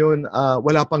panahon na yun,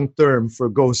 wala pang term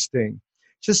for ghosting.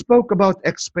 She spoke about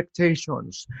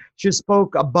expectations. She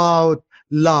spoke about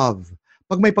love.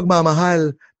 Pag may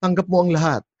pagmamahal, tanggap mo ang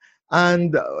lahat.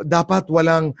 And dapat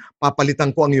walang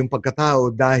papalitan ko ang iyong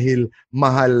pagkatao dahil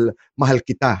mahal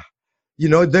kita.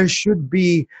 You know, there should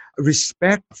be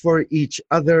respect for each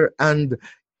other and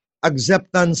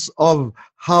acceptance of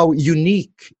how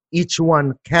unique each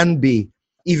one can be,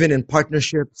 even in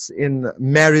partnerships, in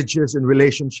marriages, in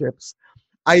relationships.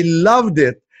 I loved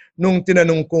it nung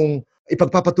tinanong kong,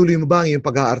 ipagpapatuloy mo ba ang iyong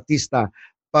pag-aartista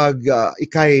pag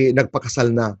ikay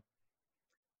nagpakasal na?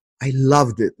 I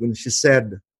loved it when she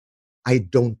said, I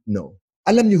don't know.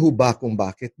 Alam niyo ho ba kung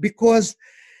bakit? Because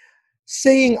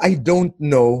saying I don't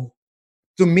know,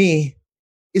 to me,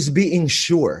 is being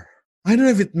sure. I don't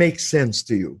know if it makes sense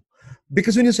to you.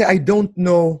 Because when you say I don't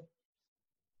know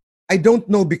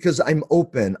because I'm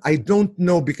open. I don't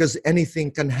know because anything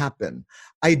can happen.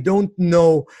 I don't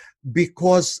know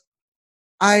because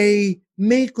I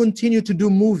may continue to do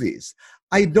movies.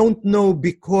 I don't know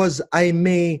because I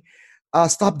may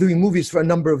stop doing movies for a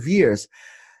number of years.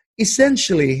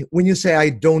 Essentially, when you say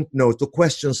I don't know to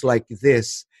questions like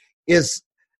this is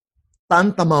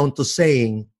tantamount to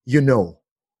saying you know.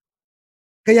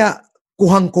 Kaya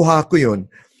kuhang-kuha ko yun.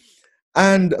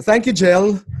 And thank you,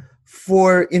 Jel,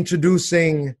 for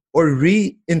introducing or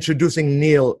reintroducing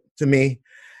Neil to me.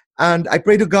 And I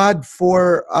pray to God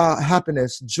for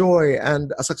happiness, joy,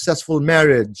 and a successful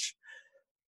marriage.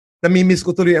 Namimiss ko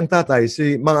tuloy ang tatay,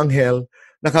 si Mang Angel.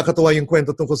 Nakakatuwa yung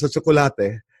kwento tungkol sa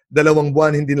tsokolate. 2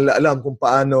 buwan hindi nila alam kung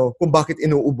bakit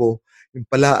inuubo. Yung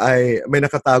pala ay may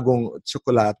nakatagong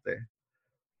tsokolate.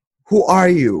 Who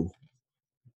are you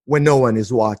when no one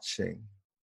is watching?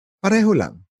 Pareho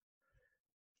lang.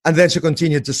 And then she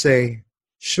continued to say,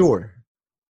 sure,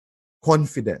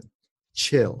 confident,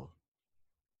 chill.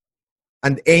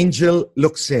 And Angel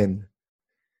Locsin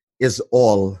is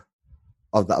all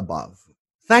of the above.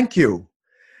 Thank you.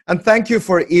 And thank you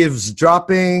for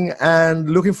eavesdropping, and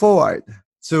looking forward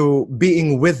to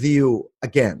being with you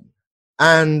again.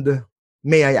 And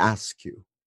may I ask you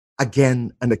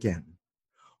again and again,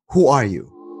 who are you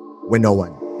when no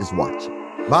one is watching?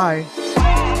 Bye.